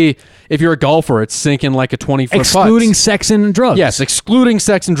anything. It could be if you're a golfer, it's sinking like a 20-foot putt. Excluding sex and drugs. Yes, excluding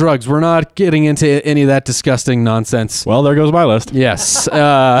sex and drugs. We're not getting into any of that disgusting nonsense. Well, there goes my list. Yes.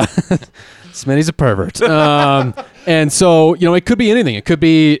 Smitty's a pervert. And so, it could be anything. It could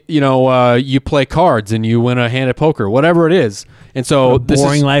be, you play cards and you win a hand at poker, whatever it is. And so what a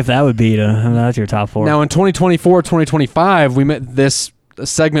boring life that would be that's your top 4. Now in 2024, 2025, this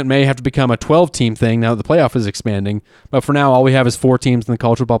segment may have to become a 12-team thing now that the playoff is expanding. But for now, all we have is 4 teams in the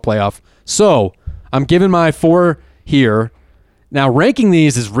college football playoff. So I'm giving my 4 here. Now ranking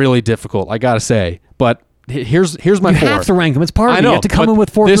these is really difficult, I got to say. But here's my 4. You have to rank them. It's part of it. I know, You have to come in with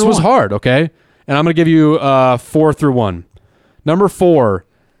 4 This through was 1. hard, okay? And I'm going to give you 4 through 1. Number 4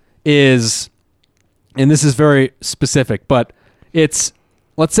 is, and this is very specific, but it's,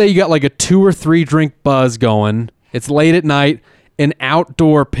 let's say you got like a 2 or 3 drink buzz going. It's late at night, an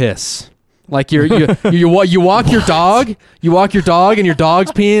outdoor piss. Like you walk your dog, and your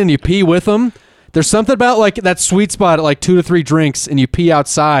dog's peeing, and you pee with them. There's something about like that sweet spot at like 2 to 3 drinks, and you pee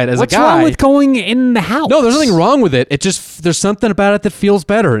outside as What's a guy. wrong with going in the house? No, there's nothing wrong with it. It just there's something about it that feels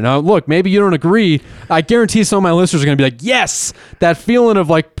better. Now, look, maybe you don't agree. I guarantee some of my listeners are going to be like, "Yes, that feeling of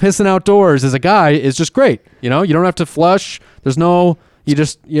like pissing outdoors as a guy is just great." You don't have to flush. There's no you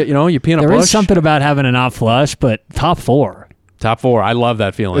just you pee in a bush. There is something about having a not flush, but top 4. Top 4. I love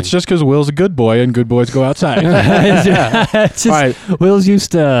that feeling. It's just because Will's a good boy and good boys go outside. It's just, All right. Will's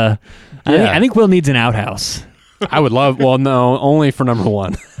used to. Yeah. I think Will needs an outhouse. I would love. Well, no, only for number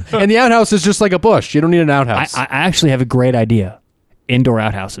 1. And the outhouse is just like a bush. You don't need an outhouse. I actually have a great idea. Indoor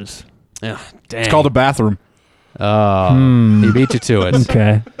outhouses. Dang. It's called a bathroom. Oh, he beat you to it.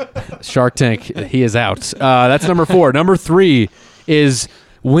 Okay. Shark Tank, he is out. That's number 4. Number 3 is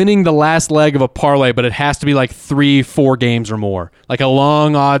winning the last leg of a parlay, but it has to be like 3-4 games or more, like a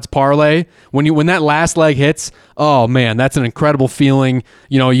long odds parlay. When that last leg hits, oh man, that's an incredible feeling.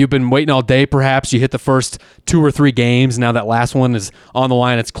 You've been waiting all day. Perhaps you hit the first 2 or 3 games. Now that last one is on the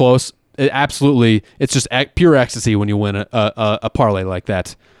line. It's close. It's just pure ecstasy when you win a parlay like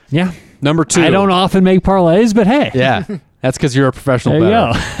that. Yeah. Number 2. I don't often make parlays, but hey. Yeah, that's because you're a professional There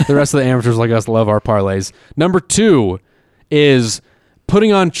you bettor. go. The rest of the amateurs like us love our parlays. Number 2 is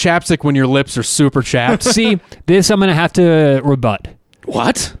putting on chapstick when your lips are super chapped. See, this I'm going to have to rebut.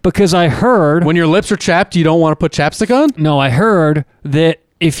 What? Because I heard... When your lips are chapped, you don't want to put chapstick on? No, I heard that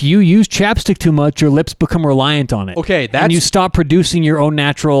if you use chapstick too much, your lips become reliant on it. Okay, and you stop producing your own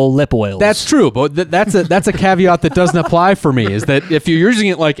natural lip oils. That's true, but that's a caveat that doesn't apply for me. Is that if you're using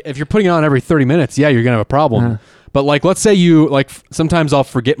it if you're putting it on every 30 minutes, yeah, you're gonna have a problem. But let's say you sometimes I'll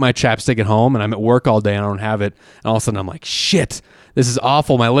forget my chapstick at home and I'm at work all day and I don't have it, and all of a sudden I'm like, shit, this is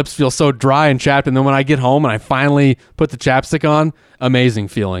awful. My lips feel so dry and chapped, and then when I get home and I finally put the chapstick on, amazing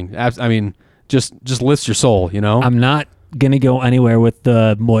feeling. I mean, just lifts your soul, I'm not gonna go anywhere with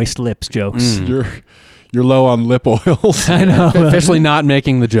the moist lips jokes. You're low on lip oils. I know. Officially not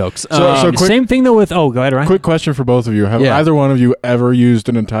making the jokes. So quick, same thing though with. Oh, go ahead, Ryan. quick question for both of you: have either one of you ever used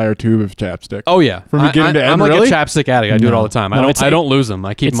an entire tube of chapstick? Oh yeah, from beginning to end. I'm like really? a chapstick addict. I do it all the time. I don't lose them.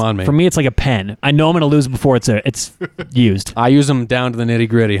 I keep them on me. For me, it's like a pen. I know I'm gonna lose it before it's used. I use them down to the nitty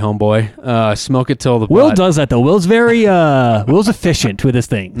gritty, homeboy. Smoke it till the Will butt. does that though. Will's very Will's efficient with his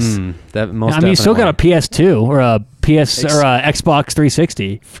things. You still got a PS2 or a PS or a Xbox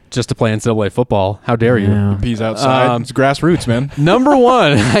 360 just to play NCAA football. How dare you? Yeah. Peas outside. It's grassroots, man. Number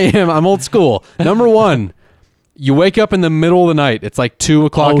 1, I'm old school. Number 1, you wake up in the middle of the night. It's like 2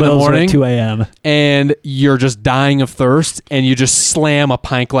 o'clock in the morning. 2 a.m. And you're just dying of thirst, and you just slam a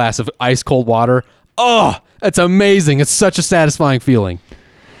pint glass of ice cold water. Oh, that's amazing. It's such a satisfying feeling.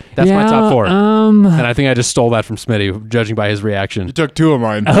 That's my top 4. And I think I just stole that from Smitty, judging by his reaction. You took 2 of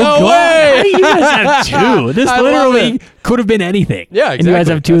mine. Oh, No God. way! How do you guys have 2? This I love literally it. could have been anything. Yeah, exactly. And you guys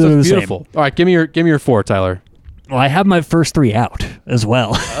have 2 of the beautiful. same. All right, give me your 4, Tyler. Well, I have my first 3 out as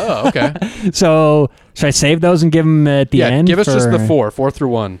well. Oh, okay. So should I save those and give them at the end? Give us just the 4 through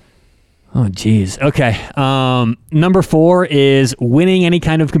 1. Oh, geez. Okay. Number 4 is winning any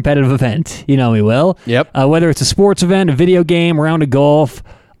kind of competitive event. You know me, Will. Yep. Whether it's a sports event, a video game, a round of golf.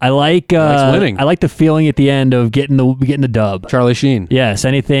 I like winning. I like the feeling at the end of getting the dub. Charlie Sheen. Yes,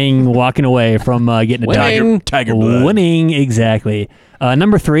 anything walking away from getting a Winning. Tiger blood. Winning, exactly.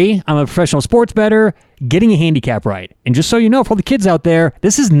 Number 3, I'm a professional sports bettor, getting a handicap right. And just so you know, for all the kids out there,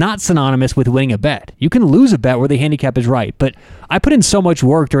 this is not synonymous with winning a bet. You can lose a bet where the handicap is right, but I put in so much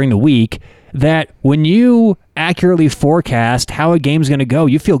work during the week that when you accurately forecast how a game's going to go,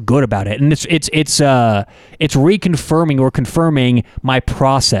 you feel good about it, and it's reconfirming or confirming my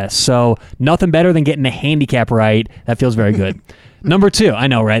process. So nothing better than getting a handicap right. That feels very good. Number 2, I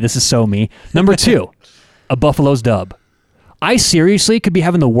know, right? This is so me. Number 2, a Buffalo's dub. I seriously could be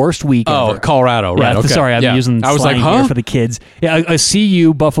having the worst week ever. Oh, Colorado, right? Yeah, okay. sorry, I'm using I was like, slang here for the kids. Yeah, a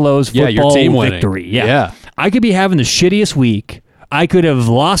CU Buffalo's football your team winning. victory. Yeah. I could be having the shittiest week. I could have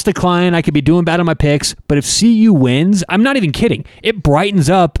lost a client. I could be doing bad on my picks. But if CU wins, I'm not even kidding. It brightens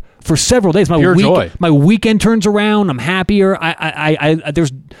up for several days. Pure joy. My weekend turns around. I'm happier. I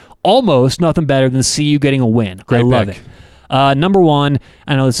there's almost nothing better than CU getting a win. Great I love pick. it. Number 1,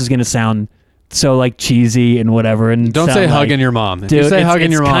 I know this is going to sound so like cheesy and whatever, and Don't say hugging your mom. If dude, you say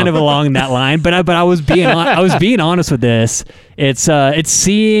hugging your mom, kind of along that line. But I was being honest with this. It's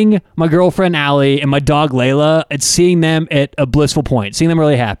seeing my girlfriend Allie and my dog Layla. It's seeing them at a blissful point, seeing them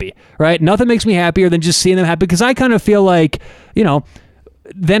really happy. Right? Nothing makes me happier than just seeing them happy, because I kind of feel like,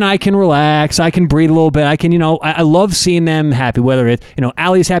 then I can relax. I can breathe a little bit. I can, I love seeing them happy, whether it's,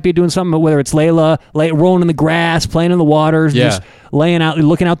 Allie's happy doing something, but whether it's Layla rolling in the grass, playing in the waters, just laying out,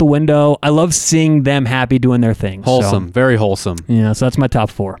 looking out the window. I love seeing them happy doing their thing. wholesome, very wholesome. Yeah, so that's my top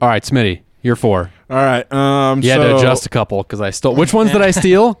 4. All right, Smitty, you're 4. All right. You had to adjust a couple because I stole. Which ones did I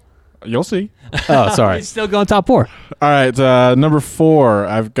steal? You'll see. Oh, sorry. He's still going top 4. All right. Number 4,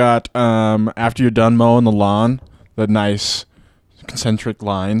 I've got after you're done mowing the lawn, the nice concentric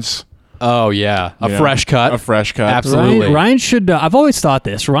lines. Oh yeah, a You know, fresh cut. A fresh cut. Absolutely. Ryan should. I've always thought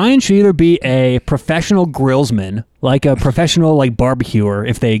this. Ryan should either be a professional grillsman, like a professional barbecuer,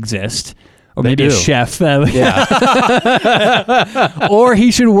 if they exist, or maybe a do. chef. Yeah. Or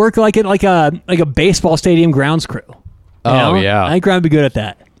he should work like a baseball stadium grounds crew. You know? Yeah. I think Ryan would be good at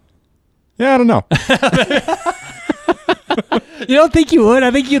that. Yeah, I don't know. You don't think you would? I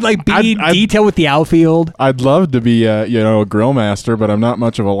think you'd be I'd- detail with the outfield. I'd love to be a grill master, but I'm not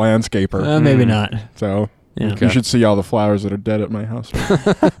much of a landscaper. Maybe not. So Yeah. Okay. You should see all the flowers that are dead at my house.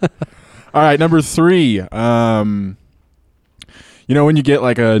 All right, number 3. You know when you get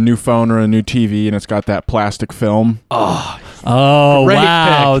like a new phone or a new TV and it's got that plastic film? Oh, Great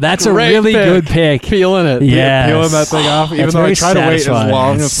wow. pick. That's Great a really pick. good pick. Feeling it. Yeah. Peeling that thing off, even That's though I very try to wait as satisfying.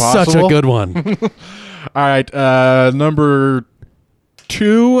 long as possible. Such a good one. All right, number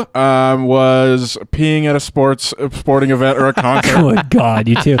 2 was peeing at a sporting event or a concert. Good God,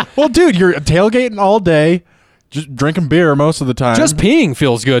 you too. Well, dude, you're tailgating all day, just drinking beer most of the time. Just peeing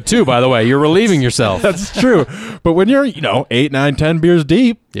feels good too, by the way. You're relieving yourself. That's true. But when you're, 8, 9, 10 beers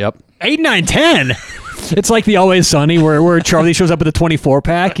deep, Yep. 8, 9, 10. It's like the Always Sunny where Charlie shows up with a 24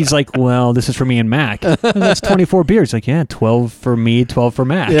 pack. He's like, well, this is for me and Mac. That's 24 beers. Like, yeah, 12 for me, 12 for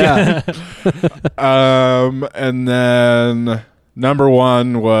Mac. Yeah. and then number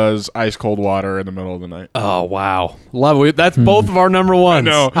 1 was ice cold water in the middle of the night. Oh, wow. Love it. That's both of our number ones.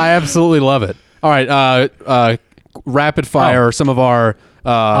 know. I absolutely love it. All right. Rapid fire some of our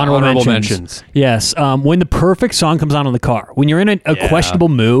honorable mentions. Yes. When the perfect song comes on in the car, when you're in a questionable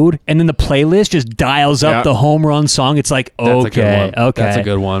mood, and then the playlist just dials up Yeah. the home run song, it's like, That's a good okay, one. okay. That's a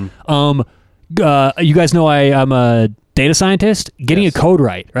good one. You guys know I'm a data scientist. Getting Yes. a code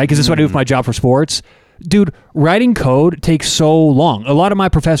right? Because this is what I do with my job for sports. Dude, writing code takes so long. A lot of my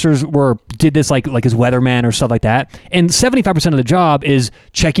professors did this like as weatherman or stuff like that. And 75% of the job is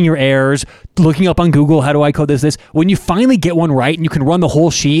checking your errors, looking up on Google, how do I code this? When you finally get one right and you can run the whole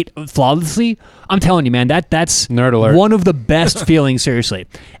sheet flawlessly, I'm telling you, man, that's Nerd alert. one of the best feelings, seriously.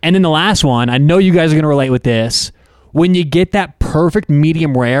 And then the last one, I know you guys are going to relate with this. When you get that perfect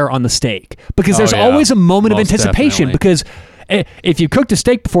medium rare on the steak, because there's yeah. always a moment Most of anticipation. definitely. Because if you cooked a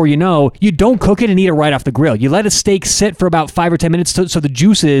steak before, you don't cook it and eat it right off the grill. You let a steak sit for about 5 or 10 minutes so the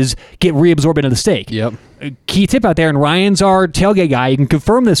juices get reabsorbed into the steak. Yep. Key tip out there, and Ryan's our tailgate guy. You can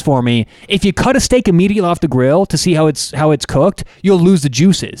confirm this for me. If you cut a steak immediately off the grill to see how it's cooked, you'll lose the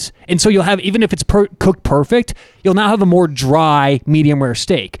juices, and so you'll have, even if it's cooked perfect, you'll now have a more dry medium rare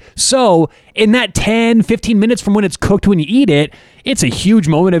steak. So in that 10-15 minutes from when it's cooked to when you eat it, it's a huge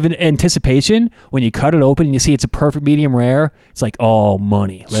moment of anticipation. When you cut it open and you see it's a perfect medium rare, it's like, oh,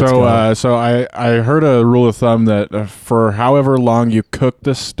 money. Let's go. So I heard a rule of thumb that for however long you cook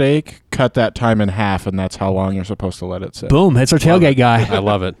the steak, cut that time in half, and that's how long you're supposed to let it sit. Boom, that's our tailgate guy. I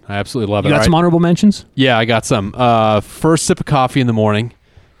love it. I absolutely love it. You got All some right. honorable mentions? Yeah, I got some. First sip of coffee in the morning.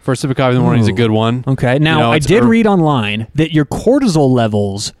 First sip of coffee in the morning is a good one. Okay. Now, I did read online that your cortisol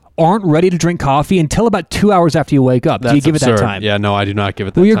levels aren't ready to drink coffee until about 2 hours after you wake up. Do you That's give it absurd. that time? Yeah, no, I do not give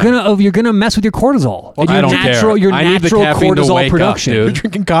it that Well, time. you're gonna mess with your cortisol. And I your don't natural, care. Your I need the natural caffeine to cortisol wake up, production. dude. You're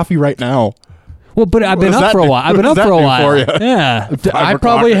drinking coffee right now. Well, but I've been What does up that for a do? while. I've What been up does for a that do while. for you? Yeah. 5 I o'clock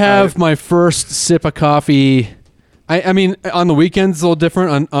probably at have night. my first sip of coffee. I mean, on the weekends it's a little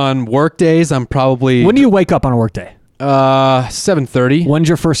different. On work days, I'm probably When do you wake up on a work day? 7:30, When's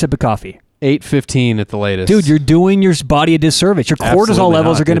your first sip of coffee? 8:15 at the latest. Dude, you're doing your body a disservice. Your cortisol Absolutely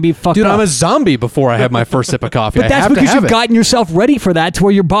levels not, are going to dude. be fucked Dude, up. I'm a zombie before I have my first sip of coffee. But I that's have to because have you've it. gotten yourself ready for that to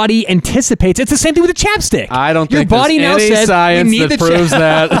where your body anticipates. It's the same thing with the chapstick. I don't your think body there's now any says science we need that the proves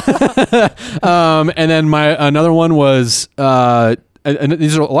that. And then another one was and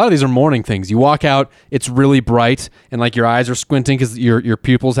a lot of these are morning things. You walk out, it's really bright, and like your eyes are squinting because your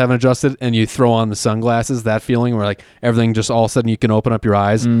pupils haven't adjusted, and you throw on the sunglasses. That feeling where like everything just all of a sudden you can open up your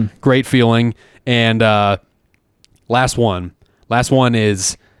eyes. Great feeling. And last one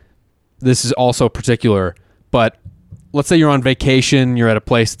is, this is also particular, but let's say you're on vacation, you're at a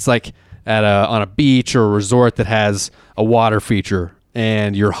place, it's like on a beach or a resort that has a water feature,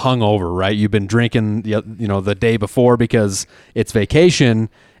 and you're hungover, right? You've been drinking the day before because it's vacation,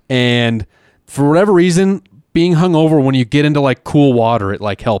 and for whatever reason, being hungover, when you get into like cool water, it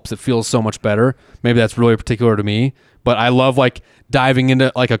like helps. It feels so much better. Maybe that's really particular to me, but I love like diving into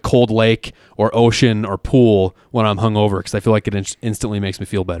like a cold lake or ocean or pool when I'm hungover because I feel like it instantly makes me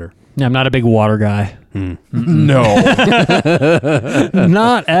feel better. Yeah, I'm not a big water guy. No.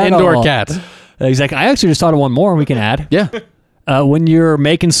 Not at Indoor all. cat. Exactly. I actually just thought of one more we can add. Yeah. When you're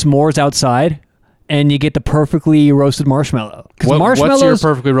making s'mores outside and you get the perfectly roasted marshmallow. 'Cause What's your marshmallows,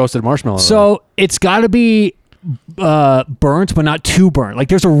 perfectly roasted marshmallow? so it's got to be burnt, but not too burnt. Like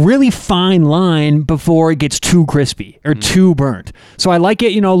there's a really fine line before it gets too crispy or too burnt. So I like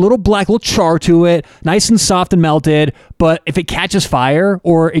it, a little black, little char to it, nice and soft and melted. But if it catches fire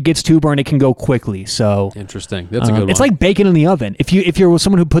or it gets too burnt, it can go quickly. So Interesting. That's a good one. it's like bacon in the oven. If you're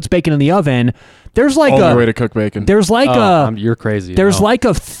someone who puts bacon in the oven, there's like Only way to cook bacon. there's like you're crazy. there's No. like a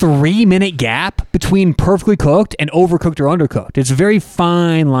 3-minute gap between perfectly cooked and overcooked or undercooked. It's a very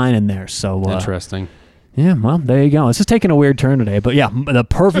fine line in there. So Interesting. Yeah, well, there you go. This is taking a weird turn today, but yeah, the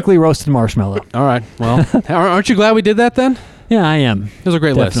perfectly roasted marshmallow. All right. Well, aren't you glad we did that then? Yeah, I am. It was a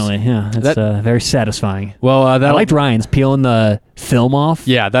great list. Definitely, yeah. It's very satisfying. Well, I liked Ryan's peeling the film off.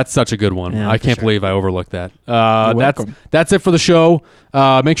 Yeah, that's such a good one. Yeah, I can't believe I overlooked that. welcome. That's it for the show.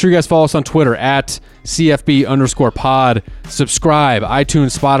 Make sure you guys follow us on Twitter at CFB_pod. Subscribe,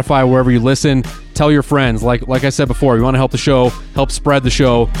 iTunes, Spotify, wherever you listen. Tell your friends. Like I said before, you want to help the show, help spread the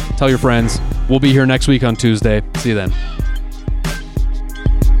show. Tell your friends. We'll be here next week on Tuesday. See you then.